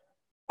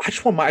 I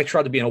just want Mike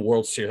Trout to be in a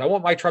World Series. I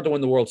want Mike Trout to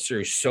win the World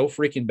Series so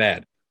freaking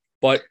bad.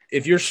 But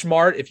if you're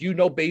smart, if you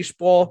know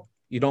baseball,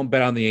 you don't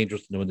bet on the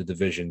Angels to win the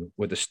division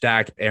with the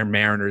stacked Air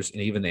Mariners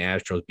and even the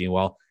Astros being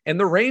well. And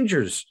the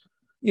Rangers,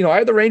 I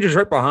have the Rangers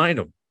right behind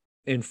them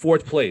in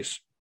 4th place.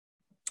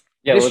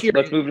 Yeah, let's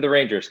move to the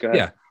Rangers. Go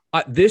ahead.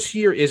 Yeah, this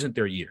year isn't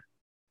their year.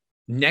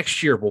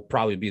 Next year will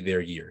probably be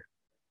their year.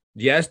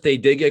 Yes, they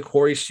did get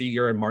Corey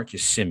Seager and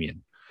Marcus Semien.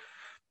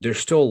 There's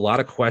still a lot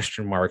of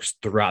question marks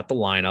throughout the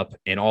lineup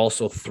and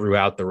also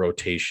throughout the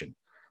rotation.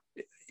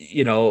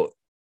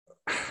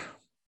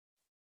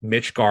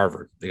 Mitch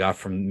Garver, they got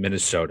from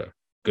Minnesota,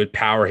 good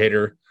power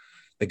hitter.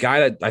 The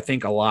guy that I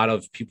think a lot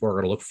of people are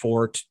going to look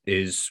for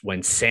is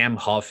when Sam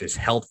Huff is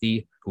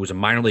healthy, who was a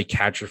minor league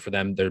catcher for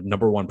them, their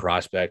number 1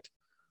 prospect.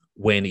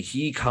 When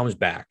he comes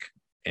back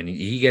and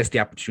he gets the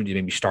opportunity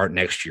to maybe start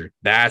next year,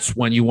 that's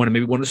when you want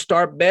to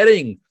start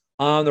betting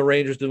on the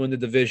Rangers to win the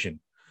division.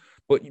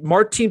 But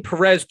Martin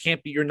Perez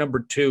can't be your number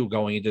 2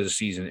 going into the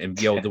season and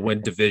be able to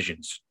win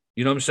divisions.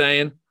 You know what I'm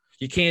saying?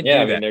 You can't do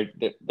that. I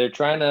mean, they're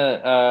trying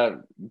to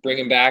bring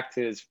him back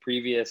to his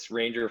previous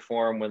Ranger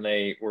form when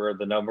they were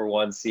the number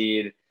 1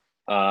 seed,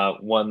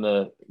 won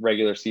the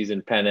regular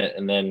season pennant,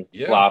 and then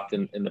flopped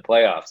in the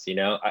playoffs.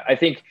 I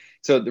think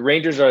so. The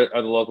Rangers are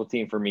the local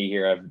team for me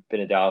here. I've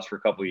been in Dallas for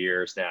a couple of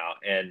years now,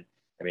 and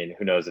I mean,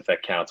 who knows if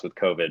that counts with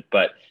COVID?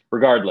 But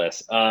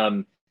regardless,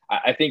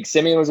 I think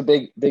Semien was a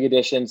big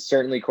addition.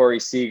 Certainly Corey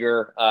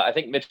Seager. I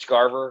think Mitch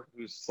Garver,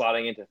 who's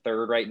slotting into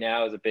 3rd right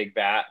now, is a big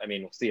bat. I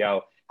mean, we'll see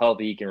how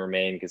healthy he can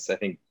remain, because I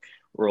think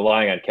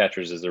relying on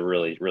catchers is a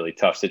really, really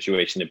tough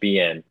situation to be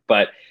in.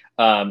 But,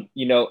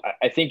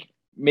 I think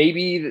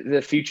maybe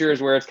the future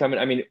is where it's coming.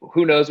 I mean,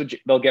 who knows what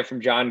they'll get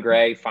from John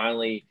Gray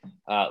finally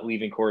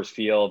leaving Coors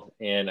Field.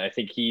 And I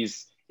think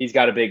he's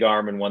got a big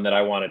arm and one that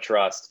I want to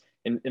trust.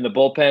 In the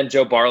bullpen,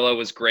 Joe Barlow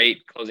was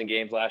great closing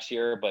games last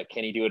year, but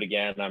can he do it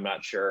again? I'm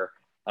not sure.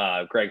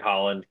 Greg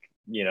Holland,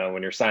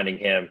 when you're signing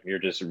him, you're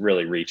just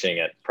really reaching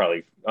at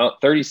probably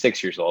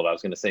 36 years old. I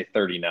was going to say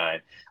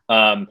 39.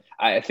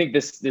 I think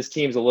this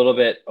team's a little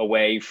bit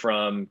away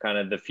from kind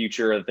of the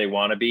future that they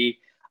want to be.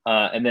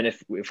 And then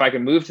if I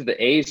can move to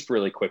the A's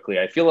really quickly,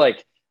 I feel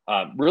like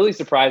really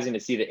surprising to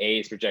see the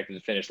A's projected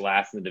to finish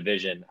last in the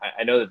division.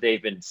 I know that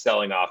they've been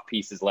selling off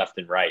pieces left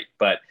and right,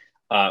 but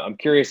I'm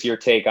curious your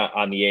take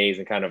on the A's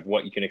and kind of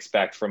what you can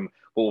expect from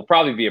what will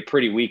probably be a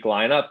pretty weak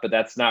lineup, but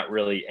that's not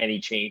really any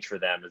change for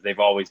them, as they've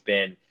always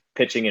been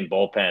pitching and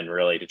bullpen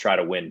really to try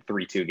to win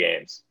 3-2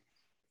 games.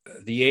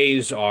 The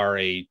A's are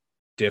a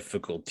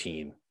difficult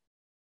team.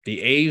 The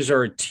A's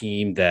are a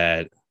team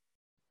that,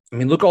 I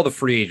mean, look at all the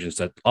free agents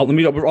that I'm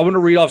going to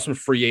read off some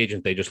free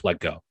agents they just let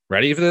go.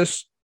 Ready for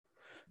this?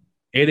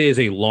 It is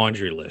a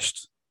laundry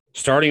list.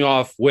 Starting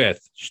off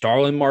with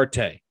Starlin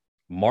Marte,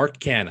 Mark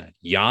Canha,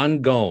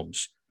 Yan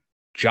Gomes,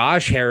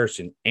 Josh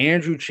Harrison,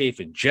 Andrew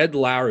Chafin, Jed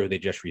Lowry, who they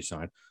just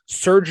re-signed,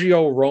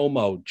 Sergio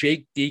Romo,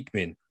 Jake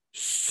Diekman,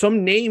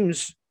 some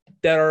names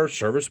that are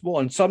serviceable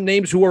and some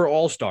names who are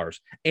all-stars.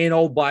 And,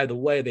 oh, by the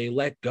way, they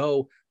let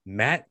go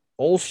Matt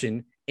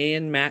Olson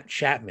and Matt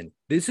Chapman.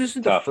 This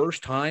isn't the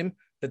first time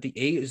that the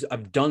A's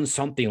have done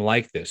something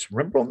like this.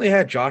 Remember when they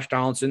had Josh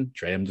Donaldson,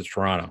 trade him to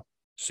Toronto.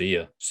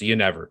 See you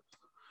never.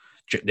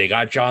 They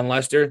got John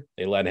Lester.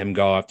 They let him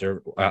go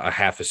after a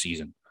half a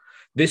season.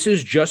 This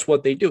is just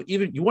what they do.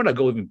 Even you want to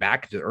go even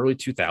back to the early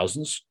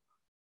 2000s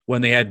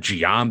when they had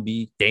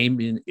Giambi,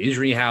 Damon,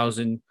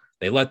 Isringhausen.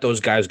 They let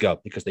those guys go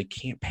because they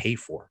can't pay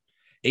for it.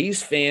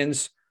 A's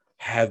fans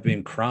have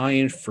been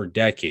crying for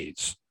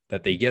decades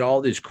that they get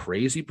all these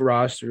crazy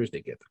rosters,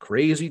 they get the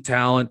crazy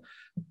talent,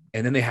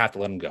 and then they have to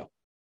let them go.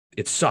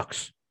 It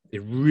sucks.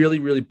 It really,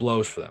 really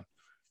blows for them.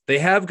 They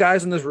have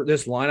guys in this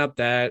lineup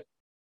that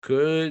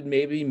could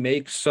maybe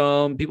make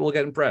some people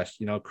get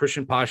impressed.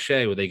 Christian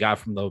Pache, who they got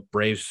from the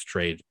Braves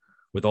trade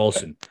with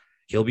Olsen.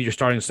 He'll be your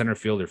starting center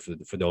fielder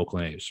for the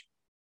Oakland A's.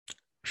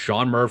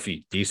 Sean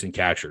Murphy, decent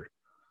catcher.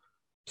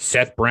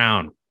 Seth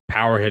Brown,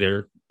 power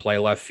hitter, play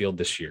left field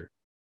this year.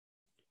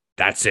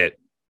 That's it.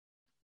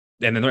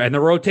 And then in the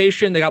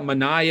rotation, they got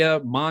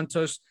Manaya,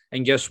 Montas,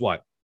 and guess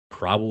what?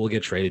 Probably will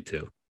get traded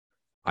too.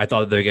 I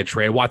thought they'd get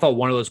traded. Well, I thought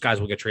one of those guys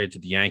will get traded to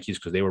the Yankees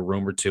because they were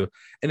rumored to.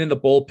 And then the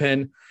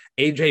bullpen,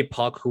 AJ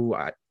Puck, who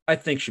I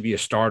think should be a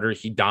starter.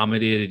 He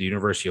dominated the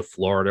University of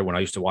Florida when I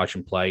used to watch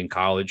him play in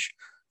college.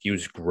 He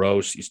was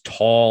gross. He's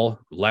tall,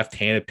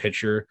 left-handed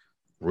pitcher.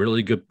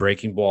 really good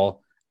breaking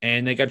ball.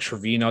 And they got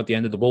Trevino at the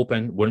end of the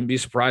bullpen. Wouldn't be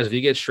surprised if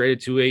he gets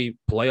traded to a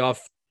playoff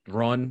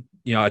run.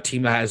 A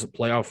team that has a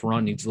playoff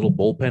run needs a little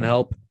bullpen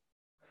help.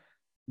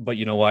 But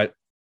you know what?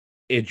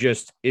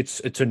 It's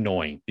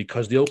annoying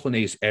because the Oakland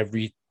A's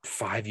every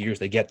 5 years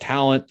they get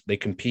talent, they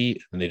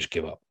compete, and they just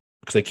give up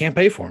because they can't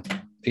pay for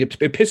them. It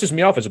pisses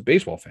me off as a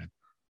baseball fan.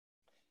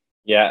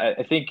 Yeah,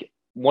 I think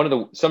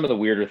some of the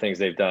weirder things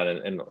they've done,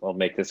 and I'll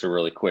make this a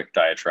really quick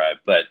diatribe,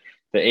 but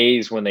the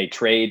A's, when they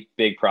trade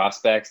big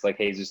prospects like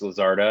Jesus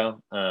Luzardo,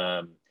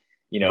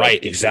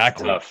 right,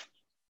 exactly.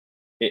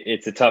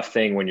 It's a tough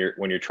thing when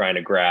you're trying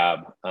to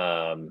grab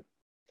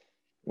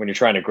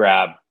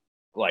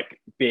like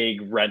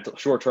big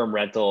short-term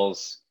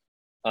rentals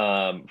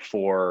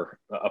for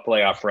a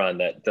playoff run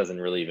that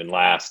doesn't really even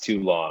last too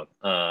long.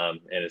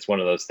 And it's one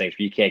of those things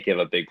where you can't give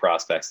up big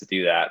prospects to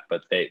do that,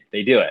 but they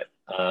do it.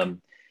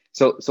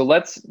 So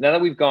let's, now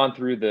that we've gone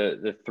through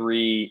the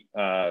three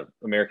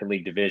American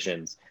League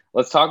divisions,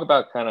 let's talk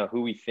about kind of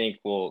who we think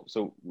will.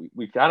 So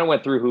we kind of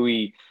went through who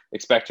we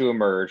expect to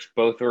emerge.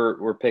 Both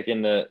we're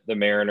picking the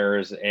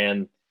Mariners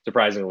and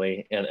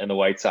surprisingly and the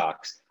White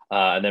Sox.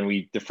 And then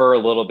we defer a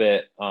little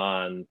bit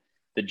on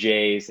the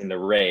Jays and the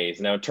Rays.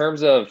 Now, in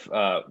terms of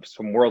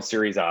some World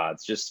Series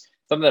odds, just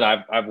something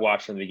that I've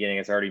watched from the beginning,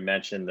 as I already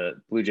mentioned,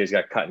 the Blue Jays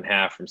got cut in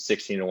half from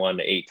 16-1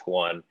 to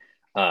 8-1.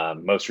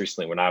 Most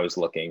recently when I was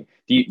looking.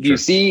 Do you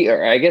see,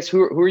 or I guess,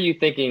 who are you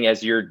thinking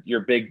as your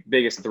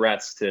biggest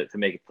threats to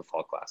make it to the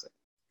Fall Classic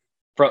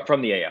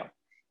from the AL?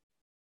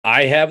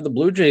 I have the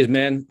Blue Jays,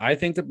 man. I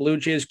think the Blue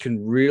Jays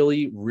can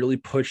really, really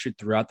push it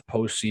throughout the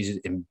postseason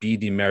and be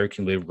the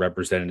American League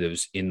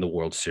representatives in the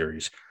World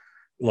Series.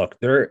 Look,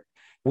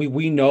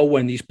 we know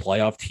when these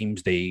playoff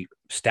teams, they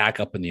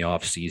stack up in the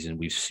offseason.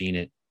 We've seen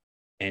it.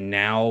 And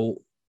now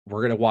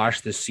we're going to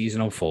watch this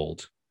season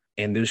unfold.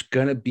 And there's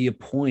going to be a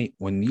point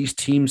when these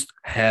teams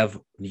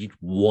need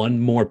one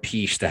more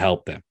piece to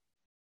help them.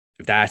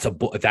 If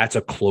that's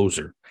a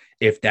closer,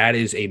 if that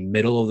is a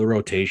middle of the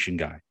rotation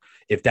guy,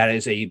 if that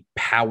is a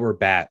power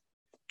bat,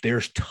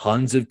 there's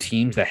tons of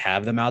teams that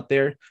have them out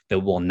there that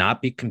will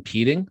not be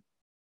competing.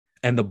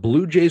 And the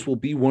Blue Jays will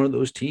be one of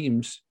those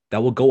teams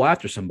that will go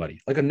after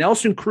somebody. Like a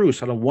Nelson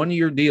Cruz on a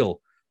 1-year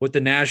deal with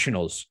the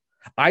Nationals.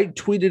 I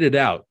tweeted it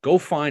out. Go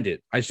find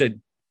it. I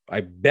said,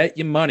 I bet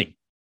you money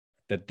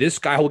that this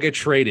guy will get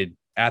traded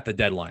at the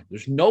deadline.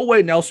 There's no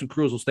way Nelson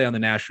Cruz will stay on the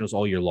Nationals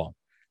all year long.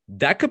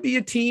 That could be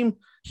a team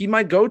he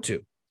might go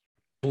to.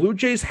 Blue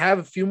Jays have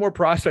a few more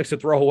prospects to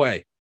throw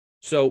away.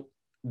 So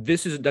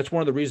that's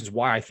one of the reasons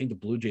why I think the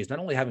Blue Jays, not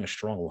only having a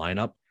strong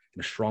lineup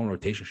and a strong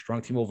rotation,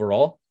 strong team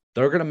overall,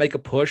 they're going to make a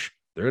push.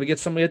 They're going to get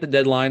somebody at the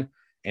deadline,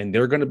 and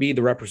they're going to be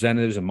the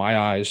representatives, in my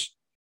eyes,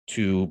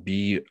 to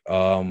be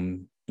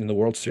in the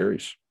World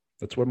Series.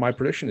 That's what my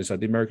prediction is at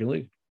the American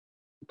League.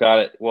 Got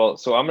it. Well,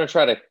 so I'm going to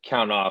try to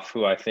count off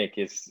who I think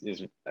is.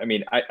 I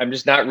mean, I'm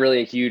just not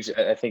really a huge.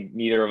 I think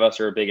neither of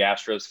us are a big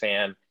Astros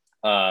fan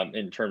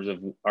in terms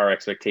of our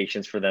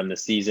expectations for them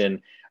this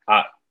season.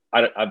 I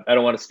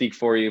don't want to speak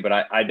for you, but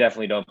I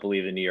definitely don't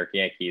believe the New York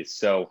Yankees.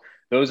 So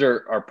those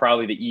are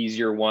probably the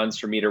easier ones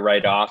for me to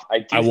write off.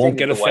 I won't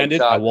get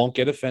offended. I won't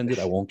get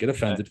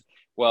offended.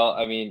 Well,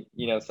 I mean,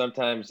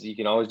 sometimes you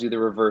can always do the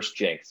reverse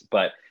jinx,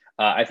 but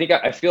I think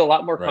I feel a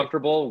lot more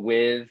comfortable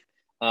with,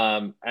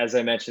 as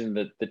I mentioned,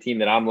 the team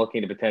that I'm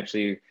looking to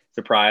potentially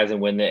surprise and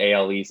win the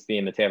AL East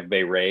being the Tampa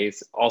Bay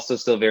Rays. Also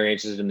still very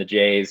interested in the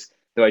Jays,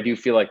 though I do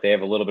feel like they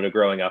have a little bit of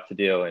growing up to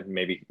do and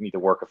maybe need to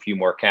work a few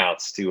more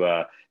counts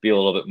to be a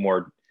little bit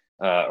more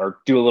or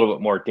do a little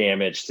bit more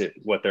damage to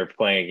what they're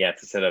playing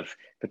against instead of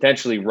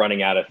potentially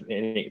running out of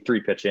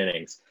 3-pitch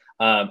innings.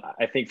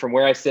 I think from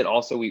where I sit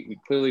also, we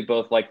clearly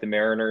both like the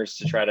Mariners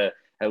to try to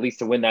at least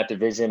to win that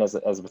division as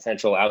a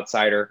potential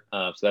outsider.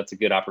 So that's a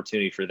good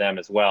opportunity for them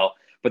as well.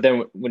 But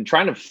then when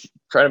trying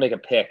to make a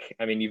pick,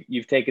 I mean,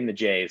 you've taken the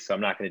Jays, so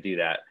I'm not going to do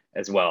that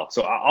as well.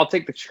 So I'll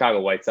take the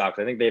Chicago White Sox.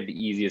 I think they have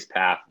the easiest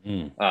path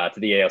to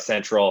the AL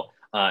Central.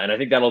 And I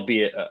think that'll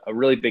be a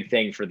really big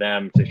thing for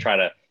them to try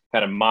to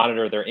kind of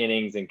monitor their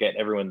innings and get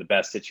everyone the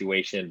best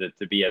situation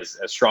to be as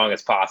strong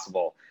as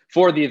possible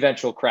for the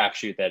eventual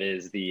crapshoot that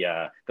is the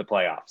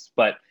playoffs.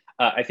 But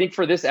I think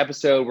for this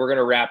episode, we're going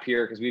to wrap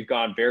here because we've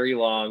gone very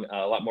long,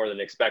 a lot more than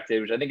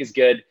expected, which I think is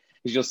good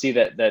because you'll see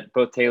that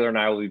both Taylor and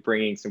I will be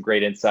bringing some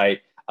great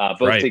insight,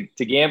 both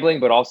to gambling,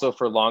 but also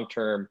for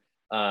long-term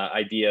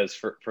ideas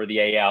for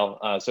the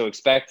AL. So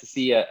expect to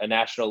see a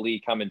National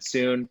League coming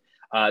soon.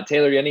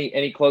 Taylor,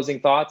 any closing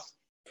thoughts?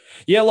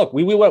 Yeah, look,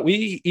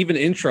 we even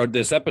introed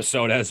this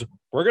episode as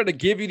we're going to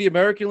give you the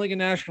American League and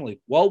National League.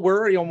 Well, we're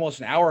already almost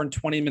an hour and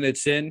 20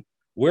 minutes in.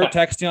 We're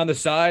texting on the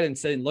side and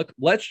saying, look,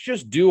 let's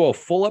just do a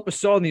full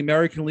episode on the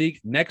American League.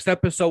 Next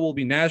episode will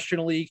be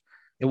National League,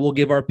 and we'll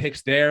give our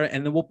picks there.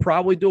 And then we'll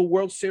probably do a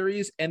World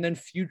Series and then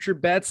future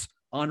bets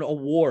on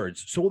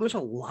awards. So there's a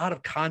lot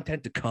of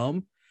content to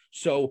come.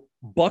 So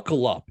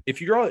buckle up.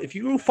 If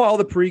you follow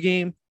the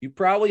pregame, you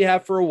probably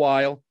have for a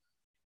while.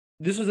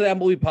 This is the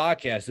MLB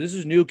podcast. This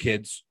is new,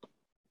 kids.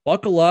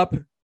 Buckle up.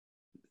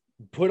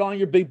 Put on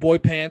your big boy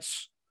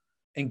pants.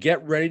 and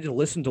get ready to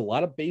listen to a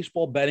lot of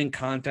baseball betting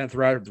content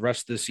throughout the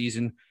rest of the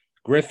season.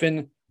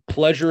 Griffin,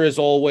 pleasure as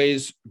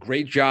always.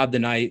 Great job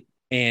tonight.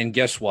 And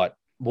guess what?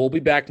 We'll be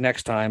back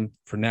next time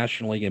for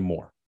National League and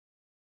more.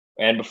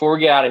 And before we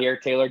get out of here,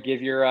 Taylor,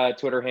 give your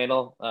Twitter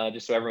handle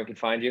just so everyone can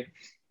find you.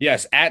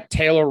 Yes, at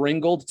Taylor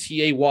Ringold,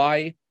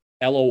 TaylorRingold.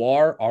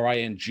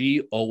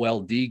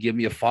 Give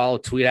me a follow,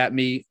 tweet at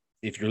me.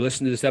 If you're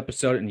listening to this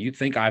episode and you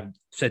think I've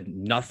said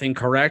nothing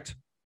correct,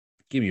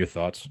 give me your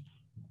thoughts.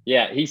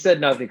 Yeah, he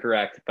said nothing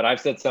correct, but I've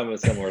said some of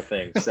the similar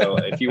things. So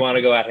if you want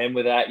to go at him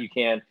with that, you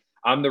can.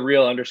 I'm the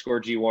real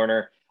 _G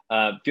Warner.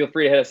 Feel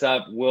free to hit us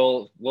up.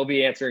 We'll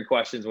be answering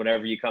questions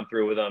whenever you come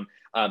through with them.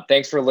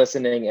 Thanks for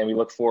listening, and we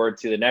look forward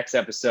to the next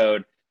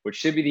episode, which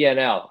should be the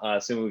NL.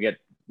 Assuming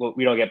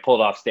we don't get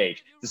pulled off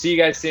stage. So see you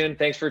guys soon.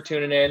 Thanks for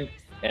tuning in,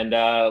 and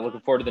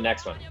looking forward to the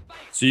next one.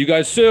 See you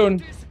guys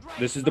soon.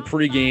 This is the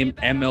pregame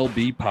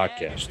MLB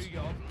podcast.